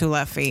 floor, I have 2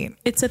 left feet.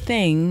 It's a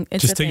thing.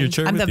 It's Just a take thing. your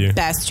chair I'm with the you.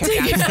 best chair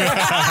dancer.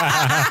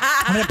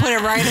 I'm going to put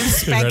it right in the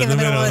spank Right in the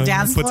middle of the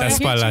dance Put floor. that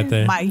spotlight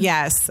there.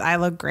 Yes, I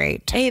look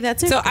great. Hey,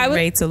 that's a So I would-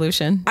 great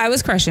solution. I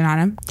was crushing on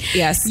him.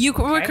 Yes. You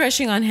were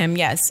crushing on him,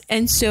 yes.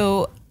 And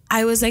so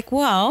I was like,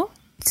 well,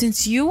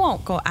 since you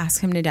won't go ask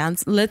him to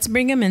dance, let's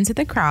bring him into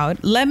the crowd.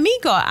 Let me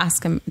go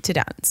ask him to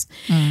dance.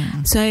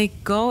 So I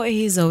go,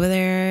 he's over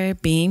there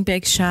being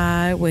big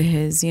shot with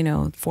his,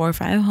 4 or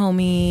 5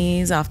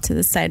 homies off to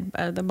the side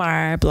of the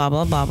bar, blah,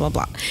 blah, blah, blah,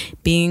 blah,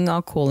 being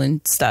all cool and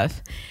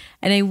stuff.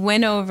 And I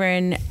went over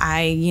and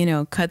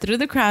I, cut through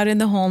the crowd in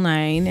the whole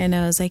 9. And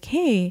I was like,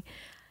 hey,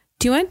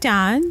 do you want to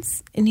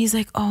dance? And he's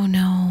like, oh,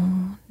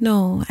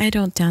 no, I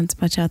don't dance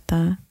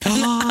bachata.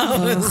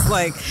 I was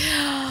like,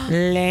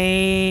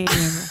 lame.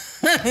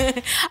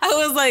 I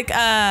was like,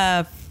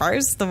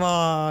 first of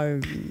all,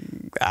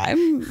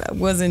 I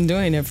wasn't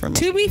doing it for me.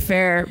 To be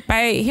fair,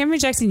 by him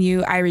rejecting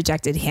you, I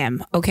rejected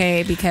him.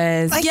 Okay,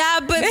 because Yeah,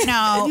 but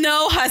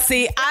no,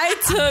 hussy, I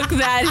took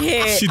that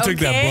hit. She took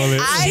that bullet.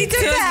 I took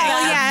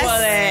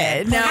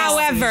that bullet. No.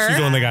 however, She's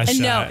the one that got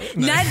No,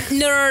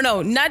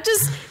 shot. not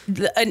just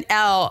an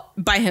L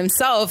by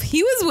himself.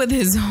 He was with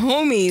his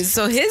homies,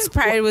 so his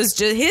pride was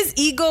just, his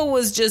ego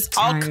was just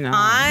all I know.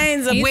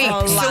 kinds of. Wait,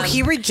 a so lot.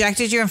 he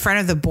rejected you in front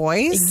of the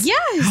boys?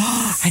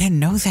 Yes, I didn't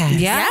know that.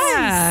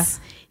 yes.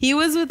 He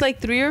was with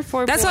like 3 or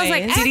 4 That's boys. why I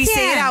was like, Did he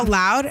say it out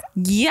loud?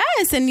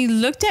 Yes, and he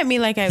looked at me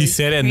like I was He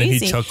said it and then he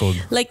crazy. chuckled.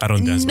 Like, I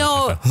don't dance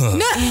no,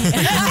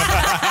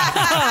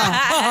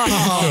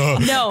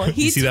 no,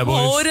 he see that,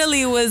 boys?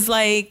 totally was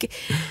like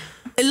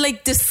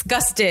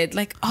disgusted.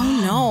 Like,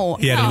 oh no,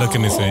 He had a look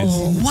in his face.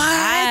 What?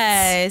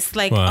 Yes,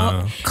 like,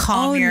 Wow.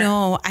 Calm your-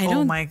 no, I Oh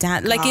don't my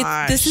dance. Like,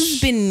 this is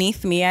gosh.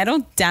 beneath me. I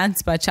don't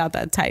dance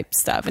bachata type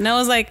stuff. And I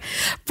was like,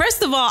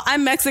 first of all,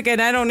 I'm Mexican.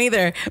 I don't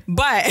either.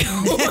 But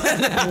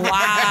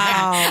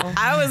wow,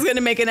 I was gonna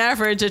make an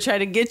effort to try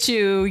to get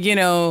you,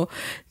 to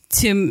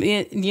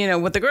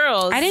with the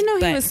girls. I didn't know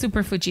he but- was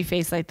super fuji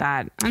face like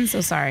that. I'm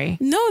so sorry.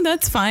 No,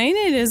 that's fine.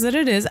 It is what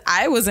it is.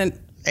 I wasn't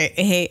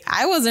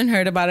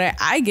hurt about it.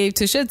 I gave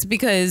 2 shits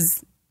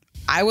because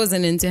I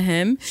wasn't into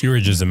him. You were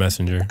just a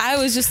messenger. I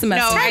was just a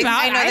messenger. I know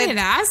that- didn't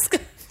ask.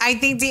 I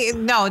think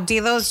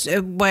D'Lo's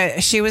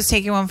what she was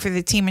taking one for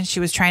the team and she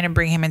was trying to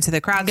bring him into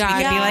the crowd. So you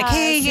could be like,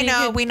 hey, so you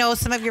could- we know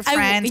some of your I-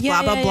 friends,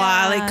 yeah, blah blah yeah,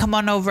 blah. yeah. Like, come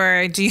on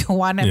over. Do you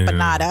want a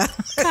banana?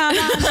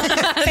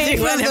 Pay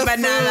for the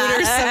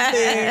food or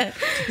something.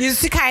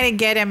 Just to kind of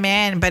get him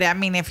in. But I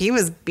mean, if he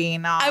was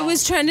being all, I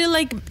was trying to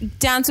like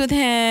dance with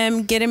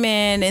him, get him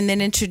in, and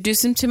then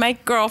introduce him to my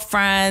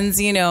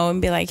girlfriends,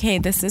 and be like, hey,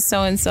 this is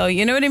so and so.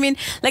 You know what I mean?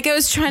 Like, I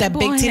was trying that to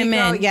big pull titty him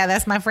girl. in. Yeah,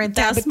 that's my friend.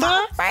 That's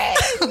my friend.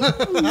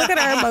 Look at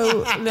her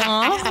boot.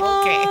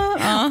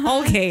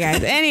 Okay,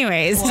 guys.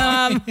 Anyways,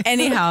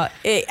 Anyhow,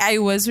 I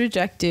was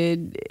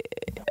rejected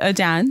a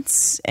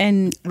dance,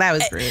 and That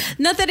was rude.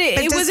 not that it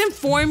just- wasn't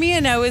for me,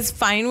 and I was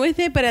fine with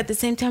it, but at the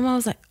same time, I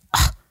was like,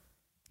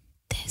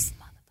 this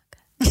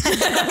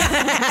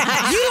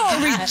motherfucker. you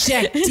don't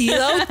reject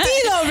D'Lo.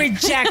 D'Lo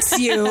rejects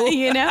you.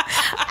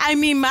 I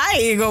mean, my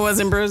ego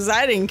wasn't bruised.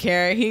 I didn't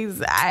care.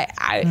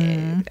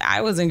 I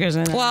wasn't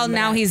concerned. Well,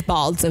 now he's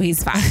bald, so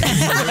he's fine.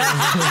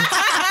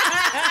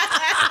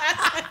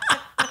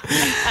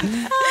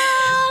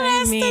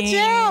 that's the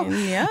joke.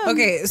 Yeah.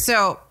 Okay,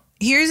 so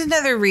here's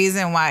another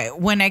reason why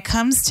when it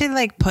comes to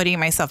like putting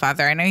myself out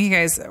there, I know you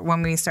guys,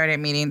 when we started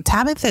meeting,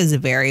 Tabitha is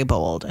very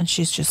bold and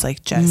she's just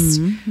like,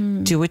 just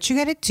do what you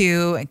got to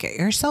do and get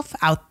yourself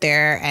out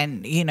there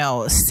and,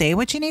 say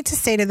what you need to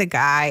say to the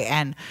guy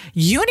and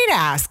you need to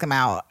ask him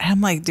out. And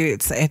I'm like,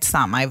 dude, it's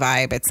not my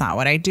vibe. It's not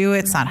what I do.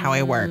 It's not how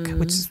I work,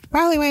 which is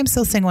probably why I'm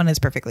still single and it's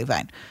perfectly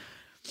fine.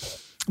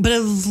 But a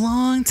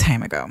long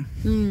time ago,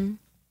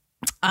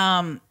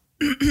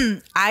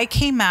 I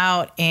came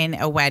out in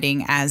a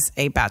wedding as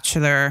a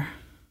bachelor.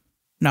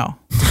 No.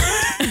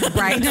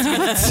 Right?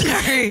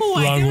 Sorry.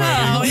 Wrong wedding.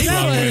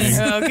 Wrong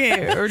wedding.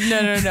 Okay. Or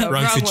no.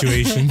 Wrong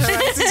situation.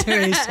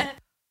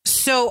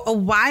 So a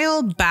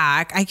while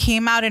back, I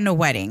came out in a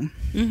wedding.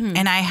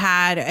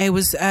 And it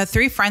was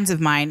 3 friends of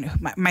mine.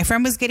 My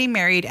friend was getting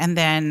married, and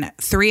then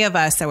 3 of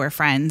us that were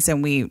friends,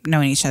 and we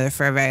known each other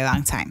for a very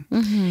long time.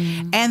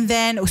 And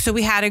then, so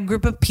we had a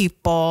group of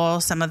people,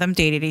 some of them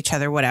dated each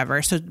other,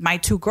 whatever. So my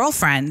 2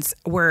 girlfriends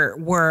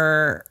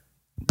were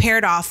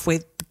paired off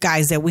with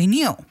guys that we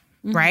knew,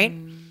 right?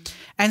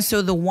 And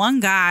so the one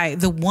guy,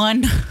 the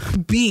one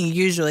being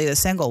usually the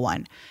single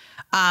one,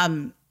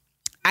 I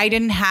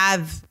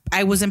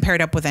wasn't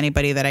paired up with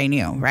anybody that I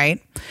knew,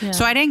 right? Yeah.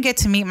 So I didn't get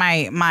to meet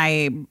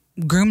my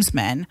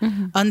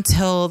groomsmen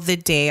until the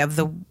day of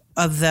the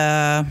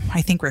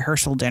I think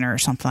rehearsal dinner or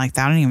something like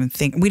that.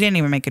 We didn't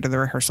even make it to the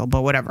rehearsal,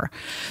 but whatever.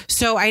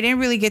 So I didn't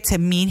really get to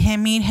meet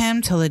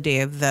him till the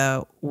day of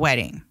the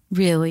wedding.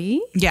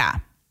 Really? Yeah.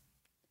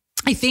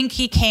 I think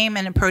he came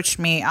and approached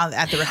me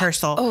at the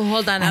rehearsal. Oh,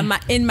 hold on.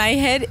 In my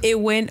head, it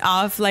went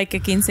off like a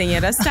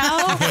quinceañera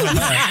style.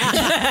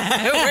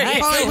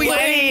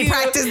 When you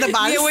practice the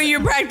box. Yeah, when you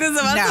practice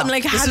the box. No, I'm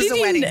like, how this did was a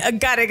you... wedding.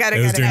 Got it. It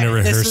was during the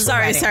rehearsal.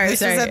 Sorry. This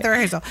was at the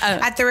rehearsal.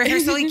 At the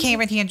rehearsal, he came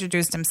and he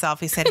introduced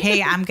himself. He said,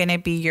 "Hey, I'm going to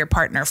be your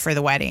partner for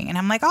the wedding." And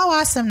I'm like, "Oh,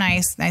 awesome.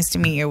 Nice to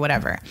meet you,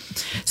 whatever."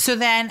 So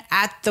then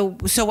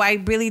so I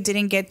really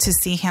didn't get to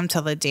see him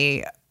till the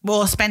day.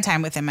 Well, spend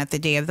time with him at the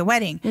day of the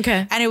wedding.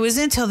 Okay. And it was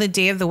until the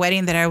day of the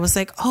wedding that I was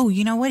like, oh,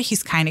 you know what?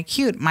 He's kind of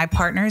cute. My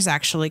partner is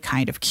actually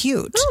kind of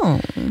cute. Oh.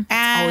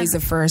 And Always the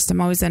first. I'm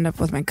always end up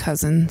with my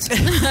cousins. so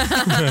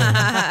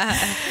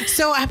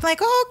I'm like,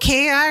 oh,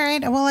 okay, all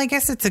right. Well, I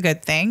guess it's a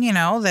good thing,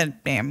 that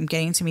I'm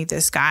getting to meet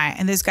this guy.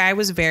 And this guy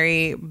was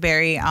very,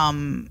 very,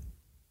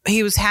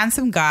 he was a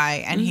handsome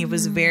guy, and he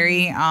was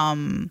very,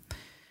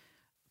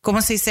 como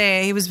se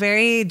dice, he was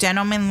very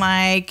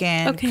gentleman-like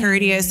and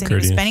courteous, and he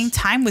was spending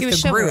time with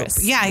the group.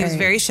 Yeah, he was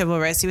very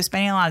chivalrous. He was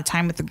spending a lot of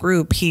time with the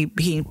group.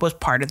 He was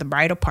part of the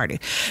bridal party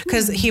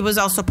because he was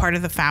also part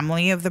of the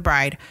family of the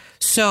bride.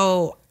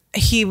 So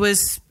he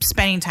was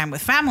spending time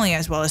with family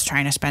as well as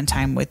trying to spend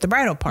time with the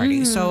bridal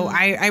party. So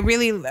I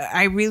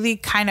really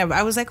kind of,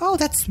 I was like, oh,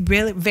 that's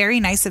really very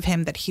nice of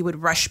him that he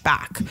would rush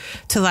back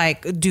to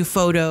like do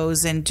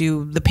photos and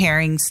do the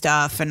pairing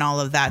stuff and all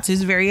of that. So he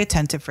was very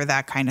attentive for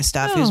that kind of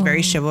stuff. He was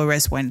very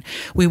chivalrous when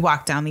we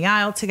walked down the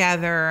aisle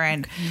together.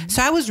 And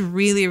so I was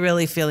really,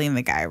 really feeling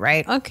the guy,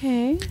 right?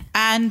 Okay.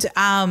 And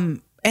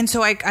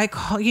so I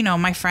call,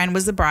 my friend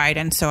was the bride.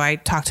 And so I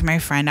talked to my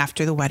friend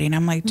after the wedding.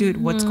 I'm like, dude,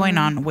 what's going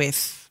on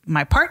with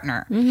my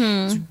partner?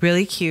 He's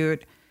really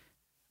cute.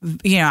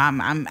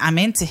 I'm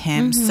into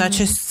him.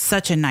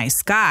 Such a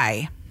nice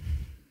guy.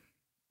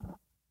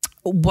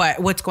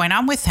 What's going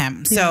on with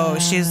him? So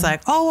she's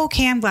like, oh,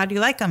 okay. I'm glad you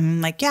like him.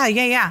 I'm like,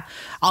 yeah.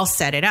 I'll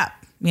set it up.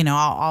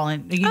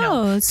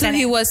 So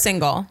he was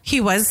single. He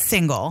was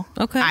single.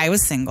 Okay. I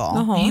was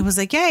single. And he was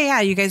like,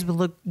 yeah, you guys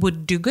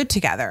would do good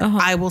together.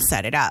 I will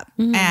set it up.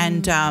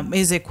 And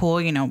is it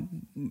cool?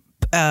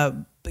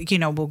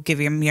 We'll give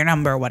him your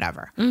number or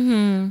whatever.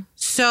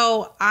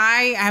 So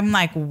I'm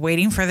like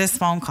waiting for this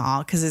phone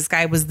call because this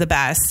guy was the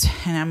best.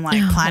 And I'm like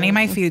planning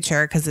my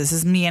future because this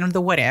is me and the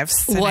what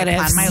ifs. And I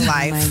plan my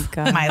life,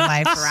 my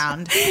life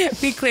around.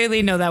 We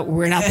clearly know that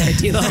we're not there,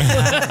 Tilo.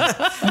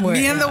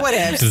 Me and the what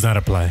ifs. Does not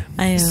apply.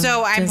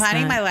 So I'm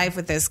planning my life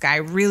with this guy.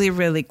 Really,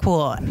 really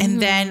cool.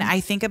 And then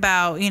I think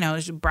about,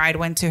 bride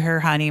went to her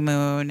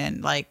honeymoon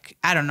and like,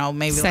 I don't know,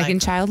 maybe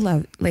second child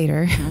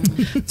later.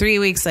 3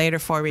 weeks later,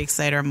 4 weeks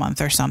later, a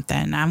month or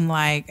something. I'm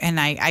like, and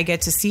I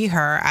get to see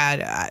her at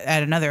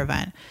another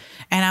event,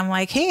 and I'm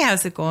like, hey,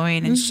 how's it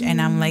going?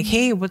 And I'm like,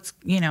 hey, what's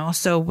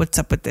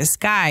up with this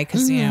guy?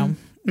 Because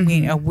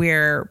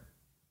we're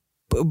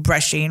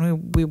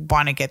rushing, we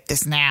want to get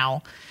this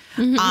now.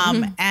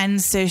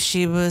 And so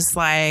she was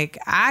like,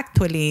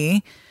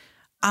 actually,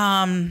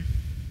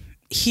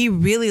 he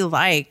really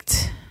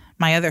liked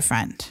my other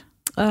friend.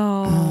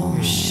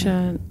 Oh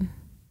shit.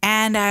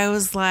 And I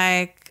was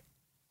like,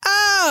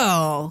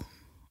 oh,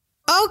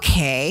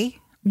 okay.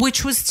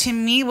 Which was, to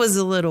me, was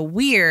a little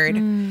weird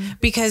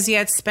because he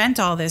had spent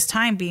all this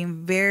time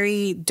being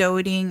very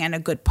doting and a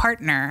good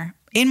partner.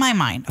 In my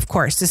mind, of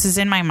course, this is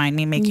in my mind,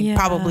 me making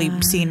probably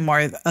seeing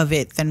more of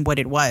it than what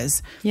it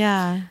was.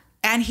 Yeah.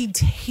 And he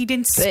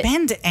didn't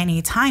spend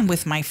any time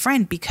with my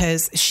friend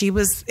because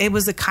it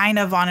was a kind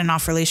of on and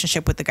off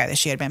relationship with the guy that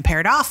she had been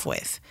paired off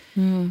with.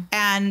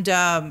 And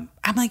I'm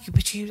like,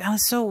 but that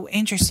was so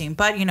interesting.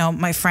 But,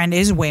 my friend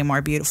is way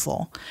more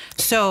beautiful.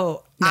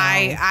 So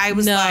I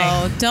was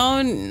like,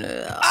 don't.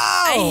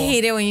 I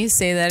hate it when you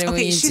say that.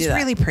 Okay, she's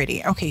really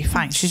pretty. Okay,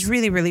 fine. She's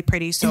really, really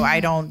pretty. So I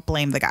don't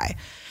blame the guy.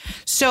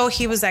 So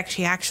he was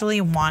actually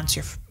wants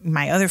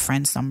my other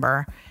friend's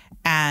number,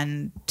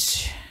 and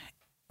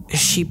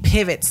she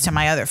pivots to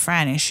my other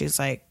friend and she's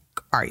like,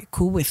 are you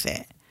cool with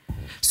it?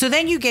 So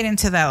then you get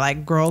into that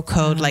like girl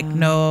code, like,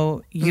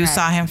 no, you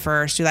saw him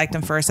first, you liked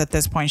him first. At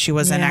this point, she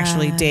wasn't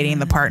actually dating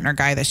the partner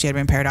guy that she had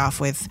been paired off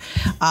with.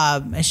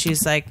 And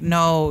she's like,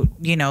 no,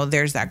 you know,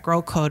 there's that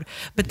girl code.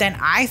 But then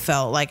I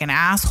felt like an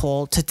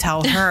asshole to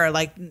tell her,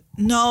 like,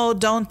 no,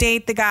 don't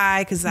date the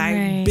guy, because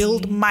I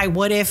build my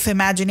what if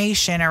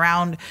imagination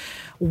around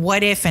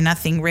what if and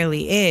nothing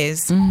really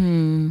is.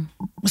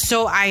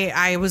 So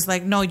I was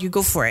like, no, you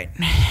go for it.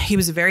 He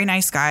was a very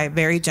nice guy,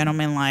 very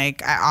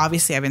gentlemanlike.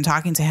 Obviously, I've been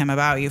talking to him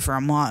about you for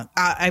a month.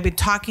 I've been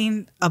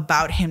talking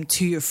about him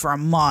to you for a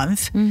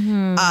month.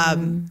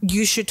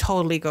 You should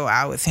totally go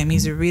out with him.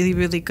 He's a really,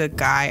 really good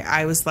guy.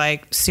 I was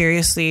like,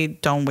 seriously,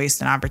 don't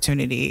waste an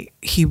opportunity.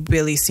 He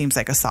really seems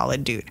like a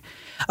solid dude.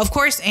 Of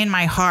course, in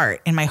my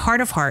heart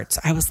of hearts,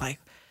 I was like,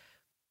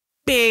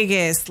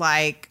 biggest,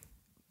 like,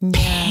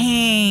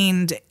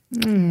 pained,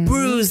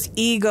 bruised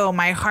ego.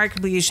 My heart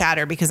completely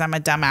shattered because I'm a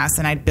dumbass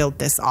and I built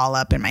this all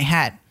up in my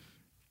head.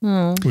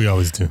 We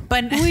always do.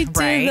 But We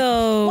do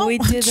though. Well, We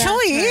did that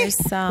Joey, to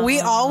ourselves. we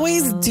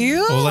always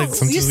do. Well, like,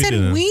 sometimes You we said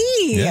do.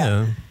 we.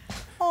 Yeah.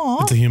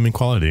 Aw. It's a human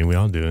quality. We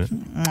all do it.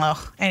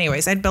 Oh,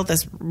 anyways, I built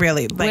this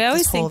really like. we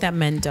always this whole, think that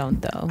men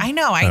don't though. I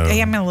know. I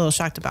am a little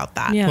shocked about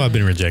that. Yeah. Well, I've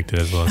been rejected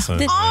as well. So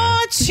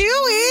Oh,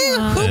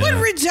 Chewy! Who would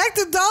reject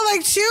a doll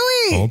like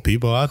Chewy? all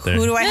people out there.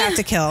 Who do I have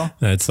to kill?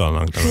 That's all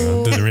long time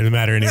ago. Doesn't really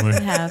matter anymore.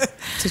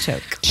 have to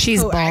choke.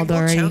 She's Who, I bald will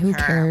already. choke Who her.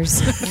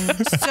 cares?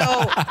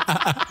 So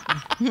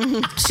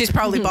she's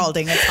probably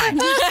balding. It's fine.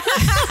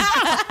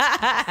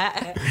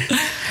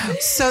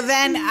 So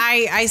then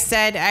I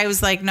said, I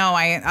was like, no,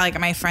 I like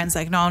my friend's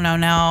like,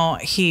 no.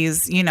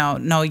 He's, you know,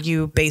 no,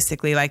 you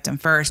basically liked him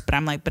first. But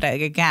I'm like, but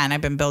again,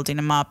 I've been building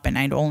him up and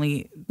I'd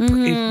only,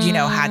 you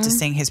know, had to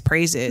sing his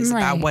praises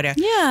about what a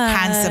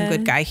handsome,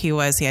 good guy he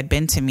was. He had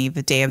been to me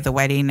the day of the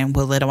wedding and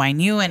what little I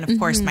knew. And of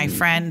course, my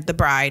friend, the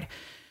bride,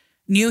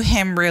 knew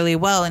him really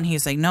well. And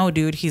he's like, no,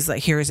 dude, he's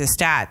like, here's his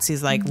stats.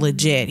 He's like,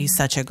 legit. He's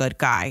such a good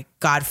guy,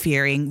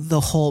 God-fearing, the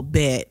whole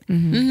bit.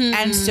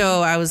 And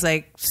so I was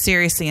like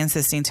seriously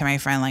insisting to my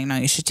friend, like, no,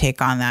 you should take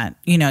on that.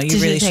 You know,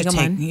 you really should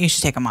you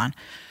should take him on.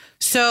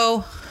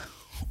 So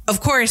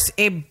of course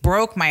it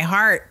broke my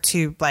heart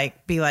to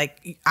like, be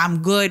like,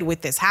 I'm good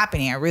with this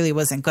happening. I really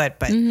wasn't good,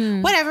 but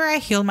whatever. I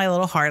healed my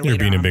little heart. You're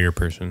later being a on. bigger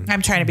person.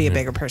 I'm trying to be a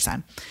bigger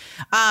person.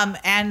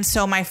 And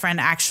so my friend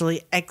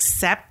actually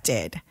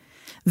accepted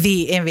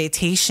the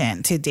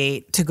invitation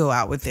to go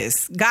out with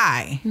this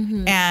guy.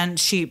 And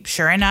she,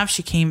 sure enough,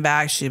 she came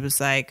back. She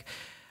was like,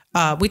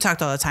 we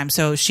talked all the time.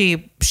 So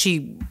she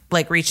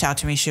like reached out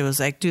to me. She was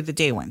like, dude, the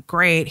date went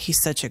great.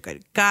 He's such a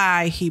good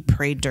guy. He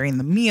prayed during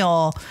the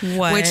meal,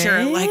 which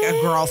are like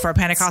a girl for a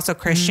Pentecostal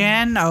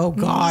Christian. Oh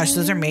gosh,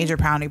 those are major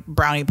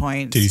brownie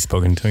points. Did he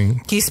spoke in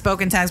tongue? He spoke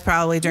in tongues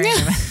probably during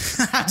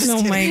the I'm just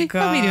kidding. my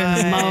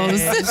god.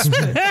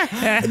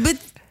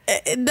 But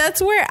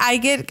that's where I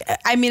get.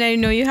 I mean, I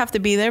know you have to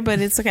be there,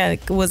 but it's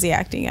like, was he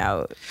acting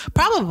out?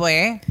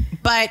 Probably,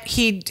 but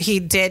he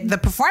did the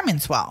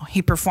performance well.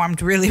 He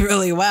performed really,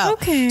 really well.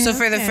 Okay, So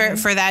for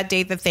for that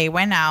date that they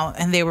went out,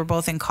 and they were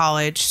both in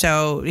college,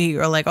 so he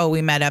were like, oh,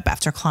 we met up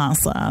after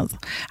classes. I'm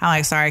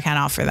like, sorry, I can't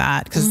offer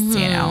that because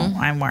you know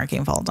I'm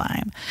working full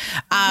time.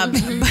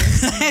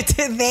 But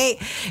they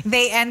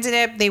ended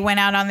up, they went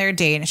out on their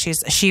date, and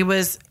she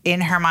was in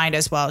her mind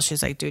as well.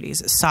 She's like, dude,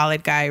 he's a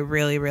solid guy,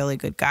 really, really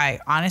good guy.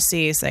 Honestly,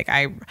 it's like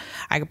I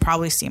could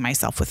probably see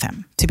myself with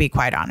him, to be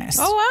quite honest.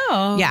 Oh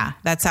wow. Yeah,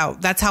 that's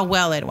how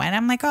well it went.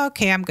 I'm like, oh,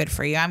 okay, I'm good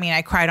for you. I mean,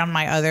 I cried on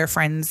my other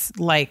friend's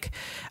like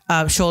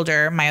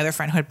shoulder. My other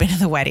friend who had been to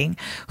the wedding,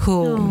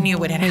 who knew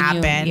what had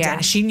happened,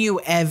 and she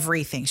knew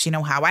everything. She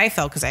knew how I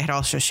felt because I had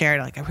also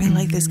shared, like, I really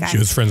like this guy. She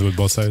was friends with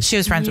both sides. She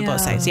was friends with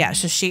both sides. Yeah.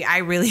 So I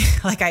really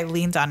like, I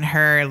leaned on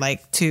her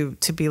like to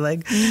be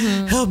like,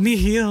 help me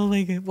heal,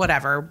 like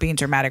whatever. Being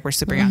dramatic, we're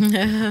super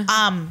young.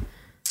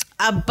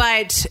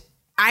 But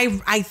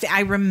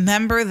I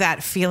remember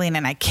that feeling,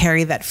 and I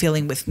carry that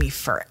feeling with me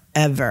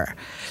forever.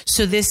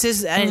 So this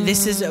is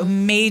a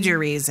major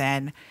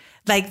reason,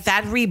 like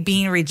that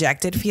being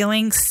rejected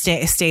feeling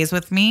stays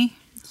with me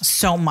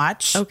so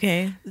much.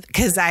 Okay.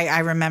 Because I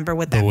remember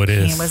what that what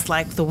pain if. was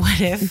like, the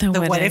what if, the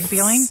what if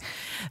feeling,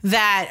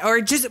 that,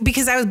 or just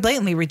because I was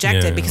blatantly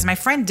rejected, because my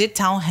friend did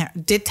tell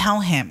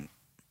him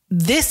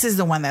this is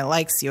the one that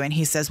likes you, and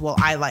he says, well,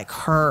 I like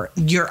her,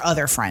 your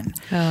other friend.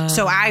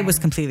 So I was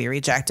completely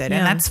rejected,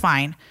 and that's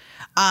fine.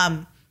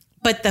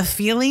 But the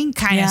feeling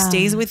kind of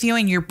stays with you,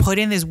 and you're put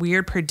in this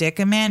weird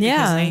predicament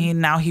because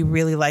now he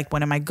really liked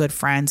one of my good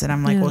friends, and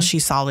I'm like, well,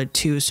 she's solid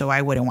too, so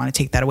I wouldn't want to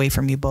take that away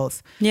from you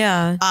both.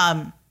 Yeah.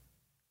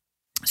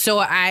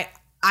 So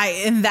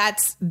and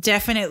that's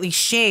definitely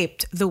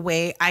shaped the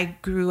way I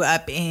grew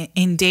up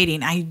in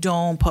dating. I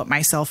don't put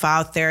myself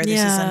out there.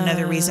 This is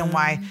another reason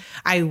why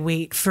I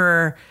wait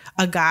for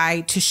a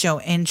guy to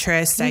show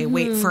interest. I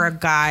wait for a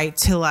guy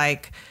to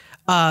like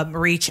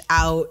reach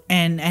out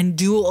and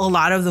do a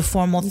lot of the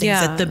formal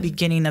things at the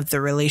beginning of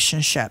the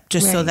relationship,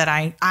 just so that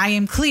I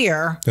am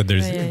clear That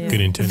there's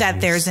good intentions.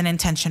 that there's an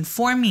intention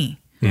for me,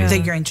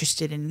 that you're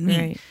interested in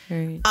me.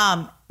 Right.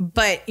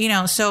 But you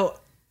know, so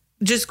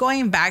just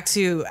going back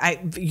to,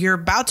 you're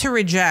about to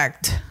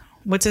reject.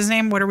 What's his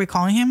name? What are we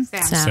calling him?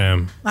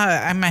 Sam.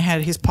 In my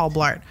head, he's Paul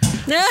Blart.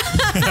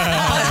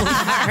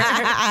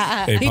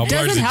 Hey, Paul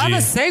Blart's a G.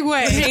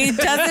 segue. He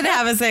doesn't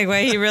have a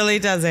segue. He really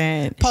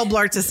doesn't. Paul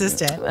Blart's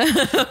assistant.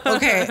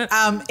 Okay.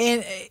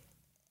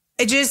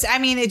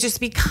 It just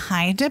be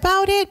kind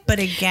about it. But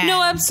again,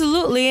 No,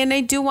 absolutely. And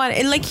I do want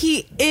it. Like,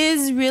 he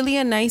is really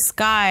a nice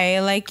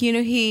guy. Like,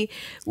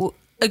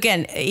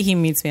 again, he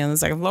meets me on the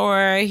second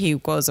floor. He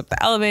goes up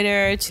the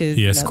elevator to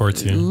He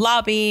escorts you.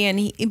 lobby, and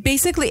he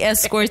basically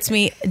escorts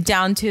me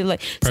down to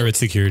like Private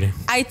security.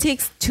 I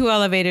take 2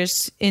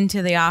 elevators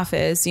into the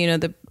office,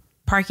 the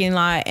parking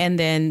lot and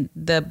then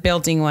the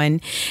building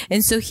one.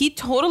 And so he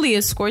totally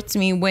escorts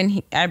me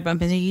when I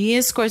bump into him. He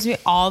escorts me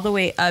all the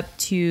way up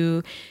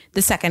to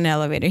the second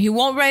elevator. He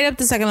won't ride up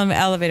the second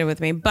elevator with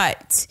me,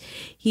 but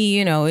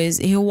he,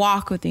 he'll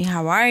walk with me.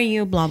 How are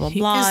you? Blah, blah,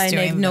 blah. And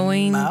like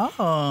knowing.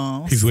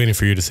 He's waiting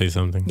for you to say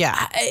something.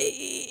 Yeah.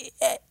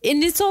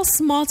 And it's all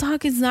small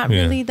talk. It's not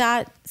really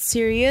that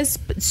serious.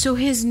 But so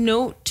his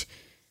note,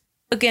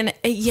 again,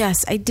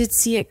 yes, I did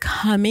see it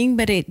coming,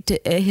 but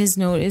his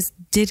note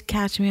did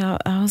catch me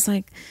out. I was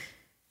like,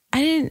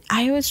 I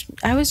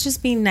was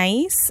just being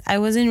nice. I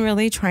wasn't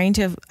really trying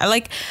to,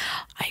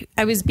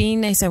 I was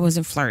being nice. I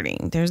wasn't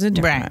flirting. There's a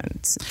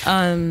difference.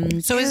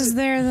 So is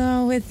there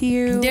though with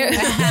you? There is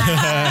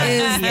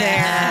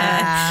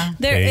Yeah.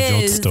 there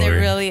Age-old is. story. There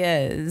really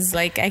is.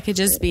 Like, I could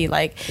just be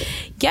like,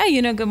 yeah,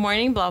 good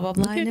morning, blah, blah,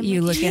 blah. And I'm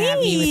You like, looking at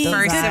me with those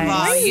First of all,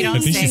 eyes. you I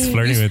don't think say. she's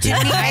flirting with you.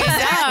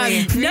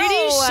 I'm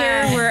pretty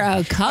sure we're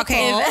a couple.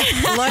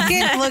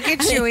 Okay, look at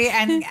Chewy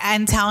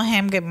and tell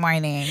him good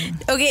morning.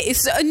 Okay,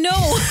 so no.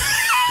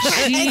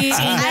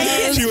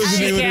 She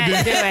wasn't able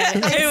to do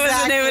it. I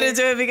wasn't able to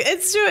do it because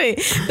it's true.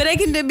 But I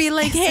can be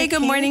like, hey,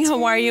 good morning,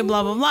 how are you,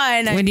 blah, blah, blah.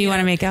 And When do you want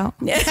to make out?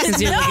 no,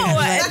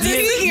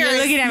 You're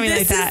looking at me like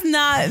this that. is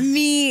not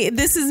me.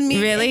 This is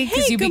me. Really?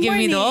 Because Hey, you be good giving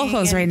me the morning.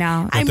 ojos right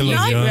now. I'm Te los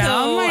not dio. though.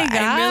 Oh my God.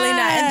 I'm really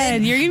not. And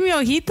then, You're giving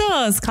me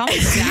ojitos. Calm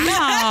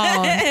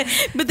down.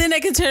 but then I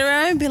can turn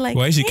around and be like,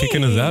 Why is she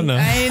kicking us out now?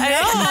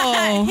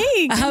 I know.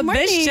 Hey, good A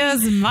morning. bitch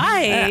just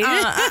might.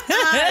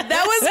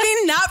 That was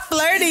me not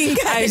flirting.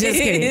 I'm just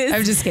kidding.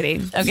 I'm just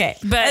kidding. Okay,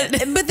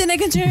 But- but then I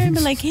can turn around and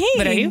be like, "Hey,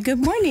 But are you?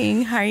 good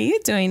morning. How are you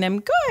doing? I'm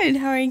good.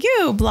 How are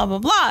you? Blah blah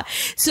blah."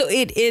 So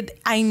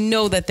I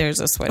know that there's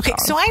a switch. Okay, off.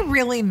 so I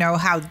really know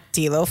how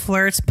D'Lo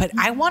flirts, but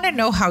I want to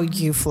know how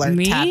you flirt,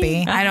 Me?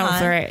 Tabby. I don't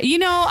flirt.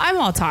 I'm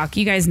all talk.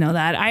 You guys know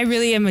that. I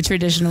really am a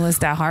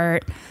traditionalist at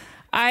heart.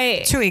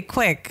 Chewy,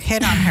 quick,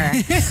 hit on her.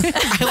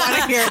 I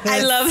want to hear this.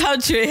 I love how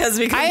Trey has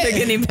become the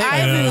guinea pig.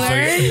 I've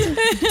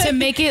it's learned to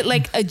make it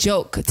like a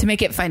joke, to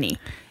make it funny.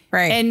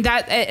 Right. And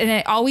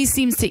it always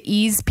seems to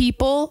ease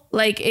people.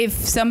 Like if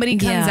somebody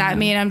comes Yeah. at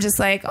me and I'm just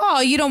like, oh,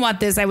 you don't want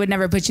this, I would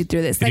never put you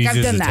through this. It Like I've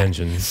eases done the that.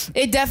 tension.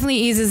 It definitely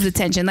eases the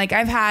tension. Like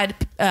I've had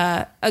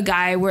a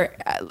guy where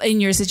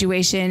in your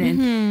situation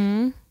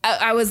and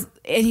I was,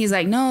 and he's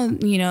like, no,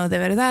 de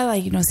verdad,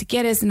 like, si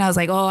quieres. And I was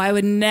like, oh, I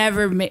would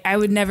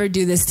never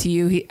do this to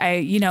you.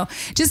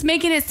 Just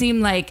making it seem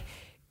like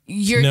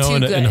you're too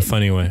good. in a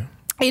funny way.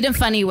 In a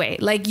funny way,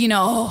 like,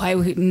 I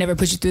would never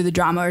put you through the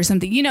drama or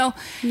something,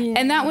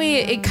 and that way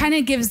it kind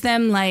of gives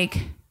them like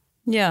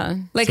Yeah.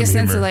 a Some sense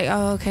of humor. like,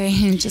 oh,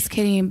 okay, just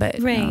kidding. But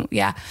Right. no,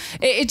 yeah,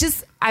 it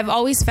just, I've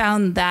always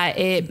found that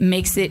it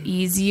makes it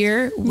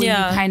easier when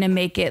Yeah. you kind of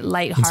make it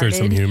lighthearted. Insert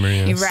some humor,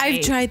 yes. Right.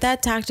 I've tried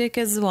that tactic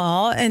as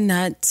well, and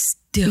that's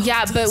still.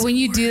 Yeah, but when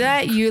you do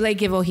that, you like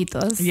give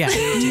ojitos. Yeah.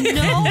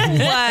 No,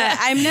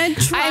 I'm not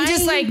trying. I'm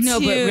just like, no,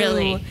 but to.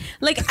 really.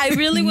 Like, I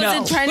really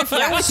wasn't trying to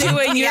flirt with you,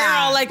 and you're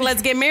Yeah. all like,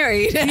 let's get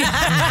married.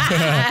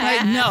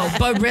 Like, no,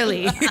 but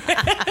really.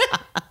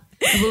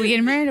 Are we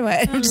getting married or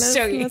what? I'm just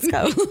joking. Let's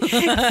go.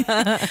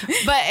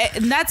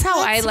 But that's how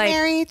I Let's like.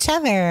 marry each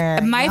other.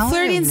 My Y'all are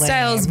flirting lame.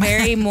 style is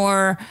very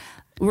more.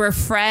 We're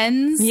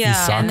friends. Yeah. You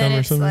sock And then him or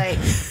it's something? like,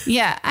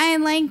 yeah, I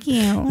like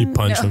you. You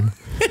punch him.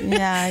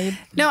 Yeah.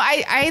 No,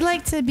 I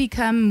like to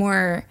become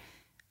more,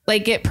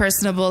 like, get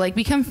personable, like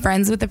become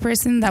friends with the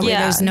person. That way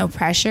Yeah. there's no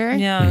pressure.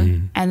 Yeah.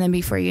 Mm-hmm. And then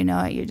before you know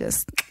it, you're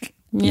just,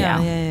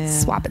 Yeah.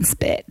 swap and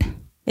spit.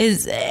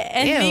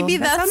 And Ew, maybe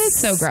that that's sounded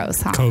so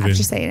gross, huh? COVID.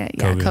 After saying it.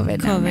 Yeah,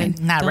 COVID. never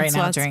mind. Not Don't right now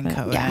swat during spit.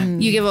 COVID. Yeah.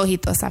 You give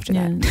ojitos after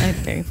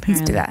that.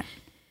 Let's do that.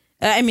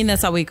 I mean,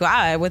 that's how we go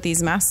out with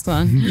these masks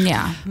on.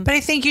 Yeah. But I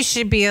think you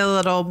should be a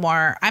little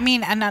more,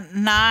 and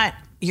not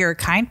you're a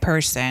kind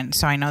person,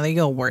 so I know that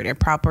you'll word it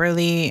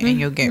properly and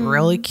you'll get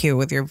really cute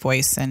with your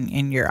voice and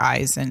in your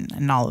eyes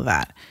and all of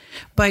that.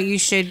 But you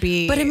should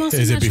be. But I'm also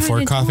Is it not trying before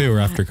to coffee do or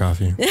that. after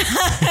coffee?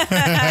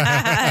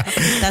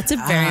 That's a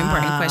very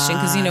important question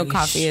because you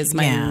coffee is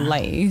my yeah.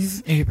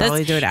 life. You should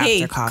probably do it after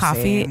hey, coffee.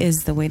 Coffee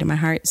is the way to my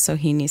heart, so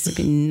he needs to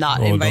be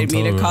not Oh, invite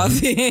don't me to tell him.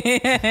 coffee.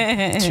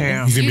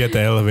 True. He's gonna be at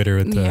the elevator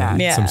with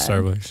Yeah. some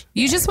Starbucks.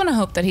 You just want to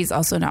hope that he's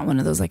also not one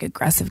of those like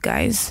aggressive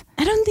guys.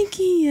 I don't think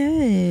he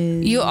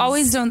is. You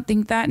always don't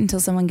think that until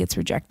someone gets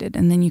rejected,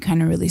 and then you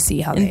kind of really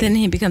see how. And then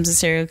he becomes a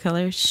serial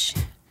killer. Shh.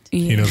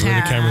 He knows where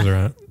the cameras are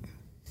at.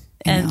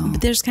 And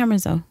but there's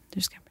cameras though.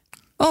 There's cameras.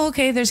 Oh,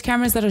 okay. The's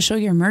cameras that'll show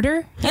your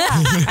murder. Yeah,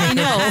 I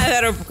know.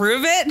 That'll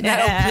prove it.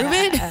 That'll prove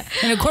it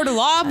in a court of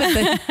law. But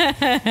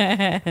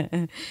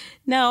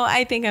No,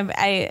 I think I'm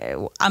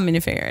going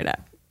to figure it out.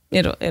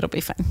 It'll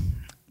be fine.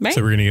 Right?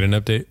 So we're gonna get an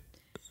update.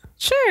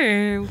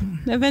 Sure.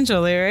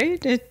 Eventually,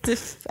 right?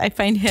 I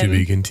find him. To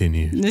be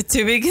continued.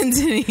 To be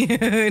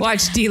continued.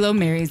 watch D-Lo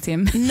marries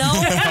him. No,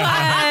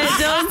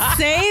 don't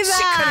say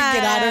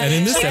that. And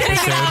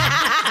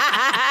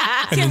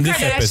in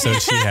this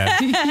episode, she had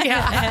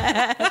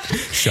Yeah.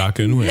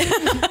 shotgun win.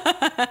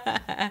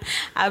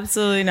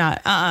 Absolutely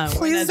not.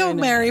 Please don't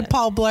marry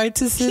Paul Blart'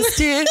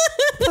 sister.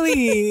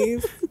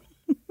 Please.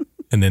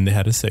 And then they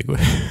had a segue.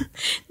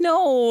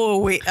 No,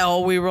 we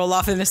roll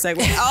off in a segue.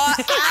 We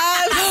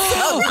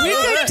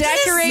could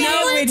decorate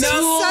it with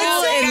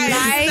tulle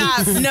and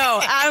lights. No,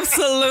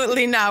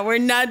 absolutely not. We're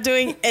not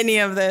doing any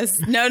of this.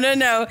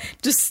 No.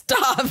 Just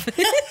stop.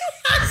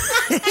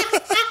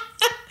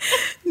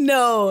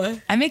 No,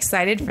 I'm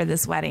excited for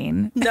this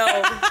wedding.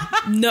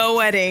 no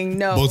wedding.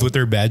 No. Both with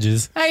their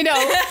badges. I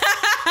know.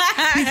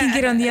 We can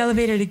get on the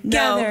elevator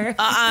together.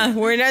 No,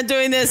 we're not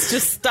doing this.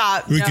 Just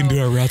stop. We can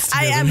do our routes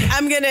together.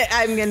 I'm gonna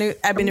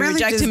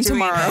reject him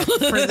tomorrow.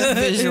 For the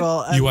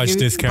visual of You watch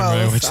this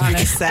camera, I watch on a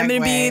this. I'm gonna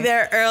be Segway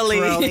there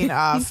early. rolling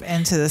off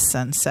into the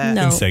sunset.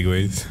 No. And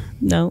segues.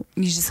 No.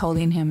 You're just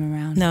holding him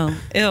around. No.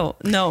 Ew.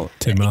 No.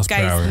 10 miles per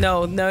hour. Guys,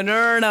 no.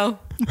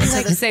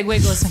 Until the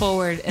Segway goes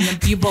forward and then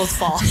you both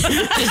fall.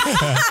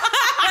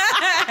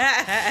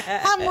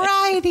 I'm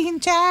riding,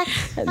 Jack.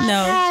 I'm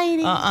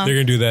riding. They're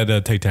gonna do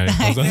that Titanic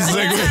pose on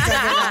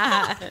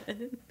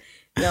segue.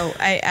 No,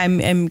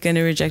 I'm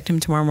gonna reject him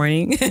tomorrow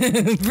morning.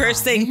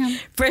 First thing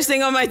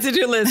on my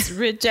to-do list: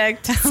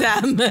 reject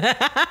Sam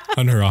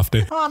On her off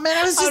day. Oh man,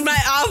 I was on my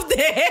off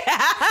day.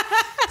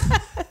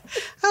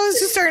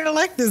 just starting to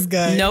like this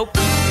guy. Nope.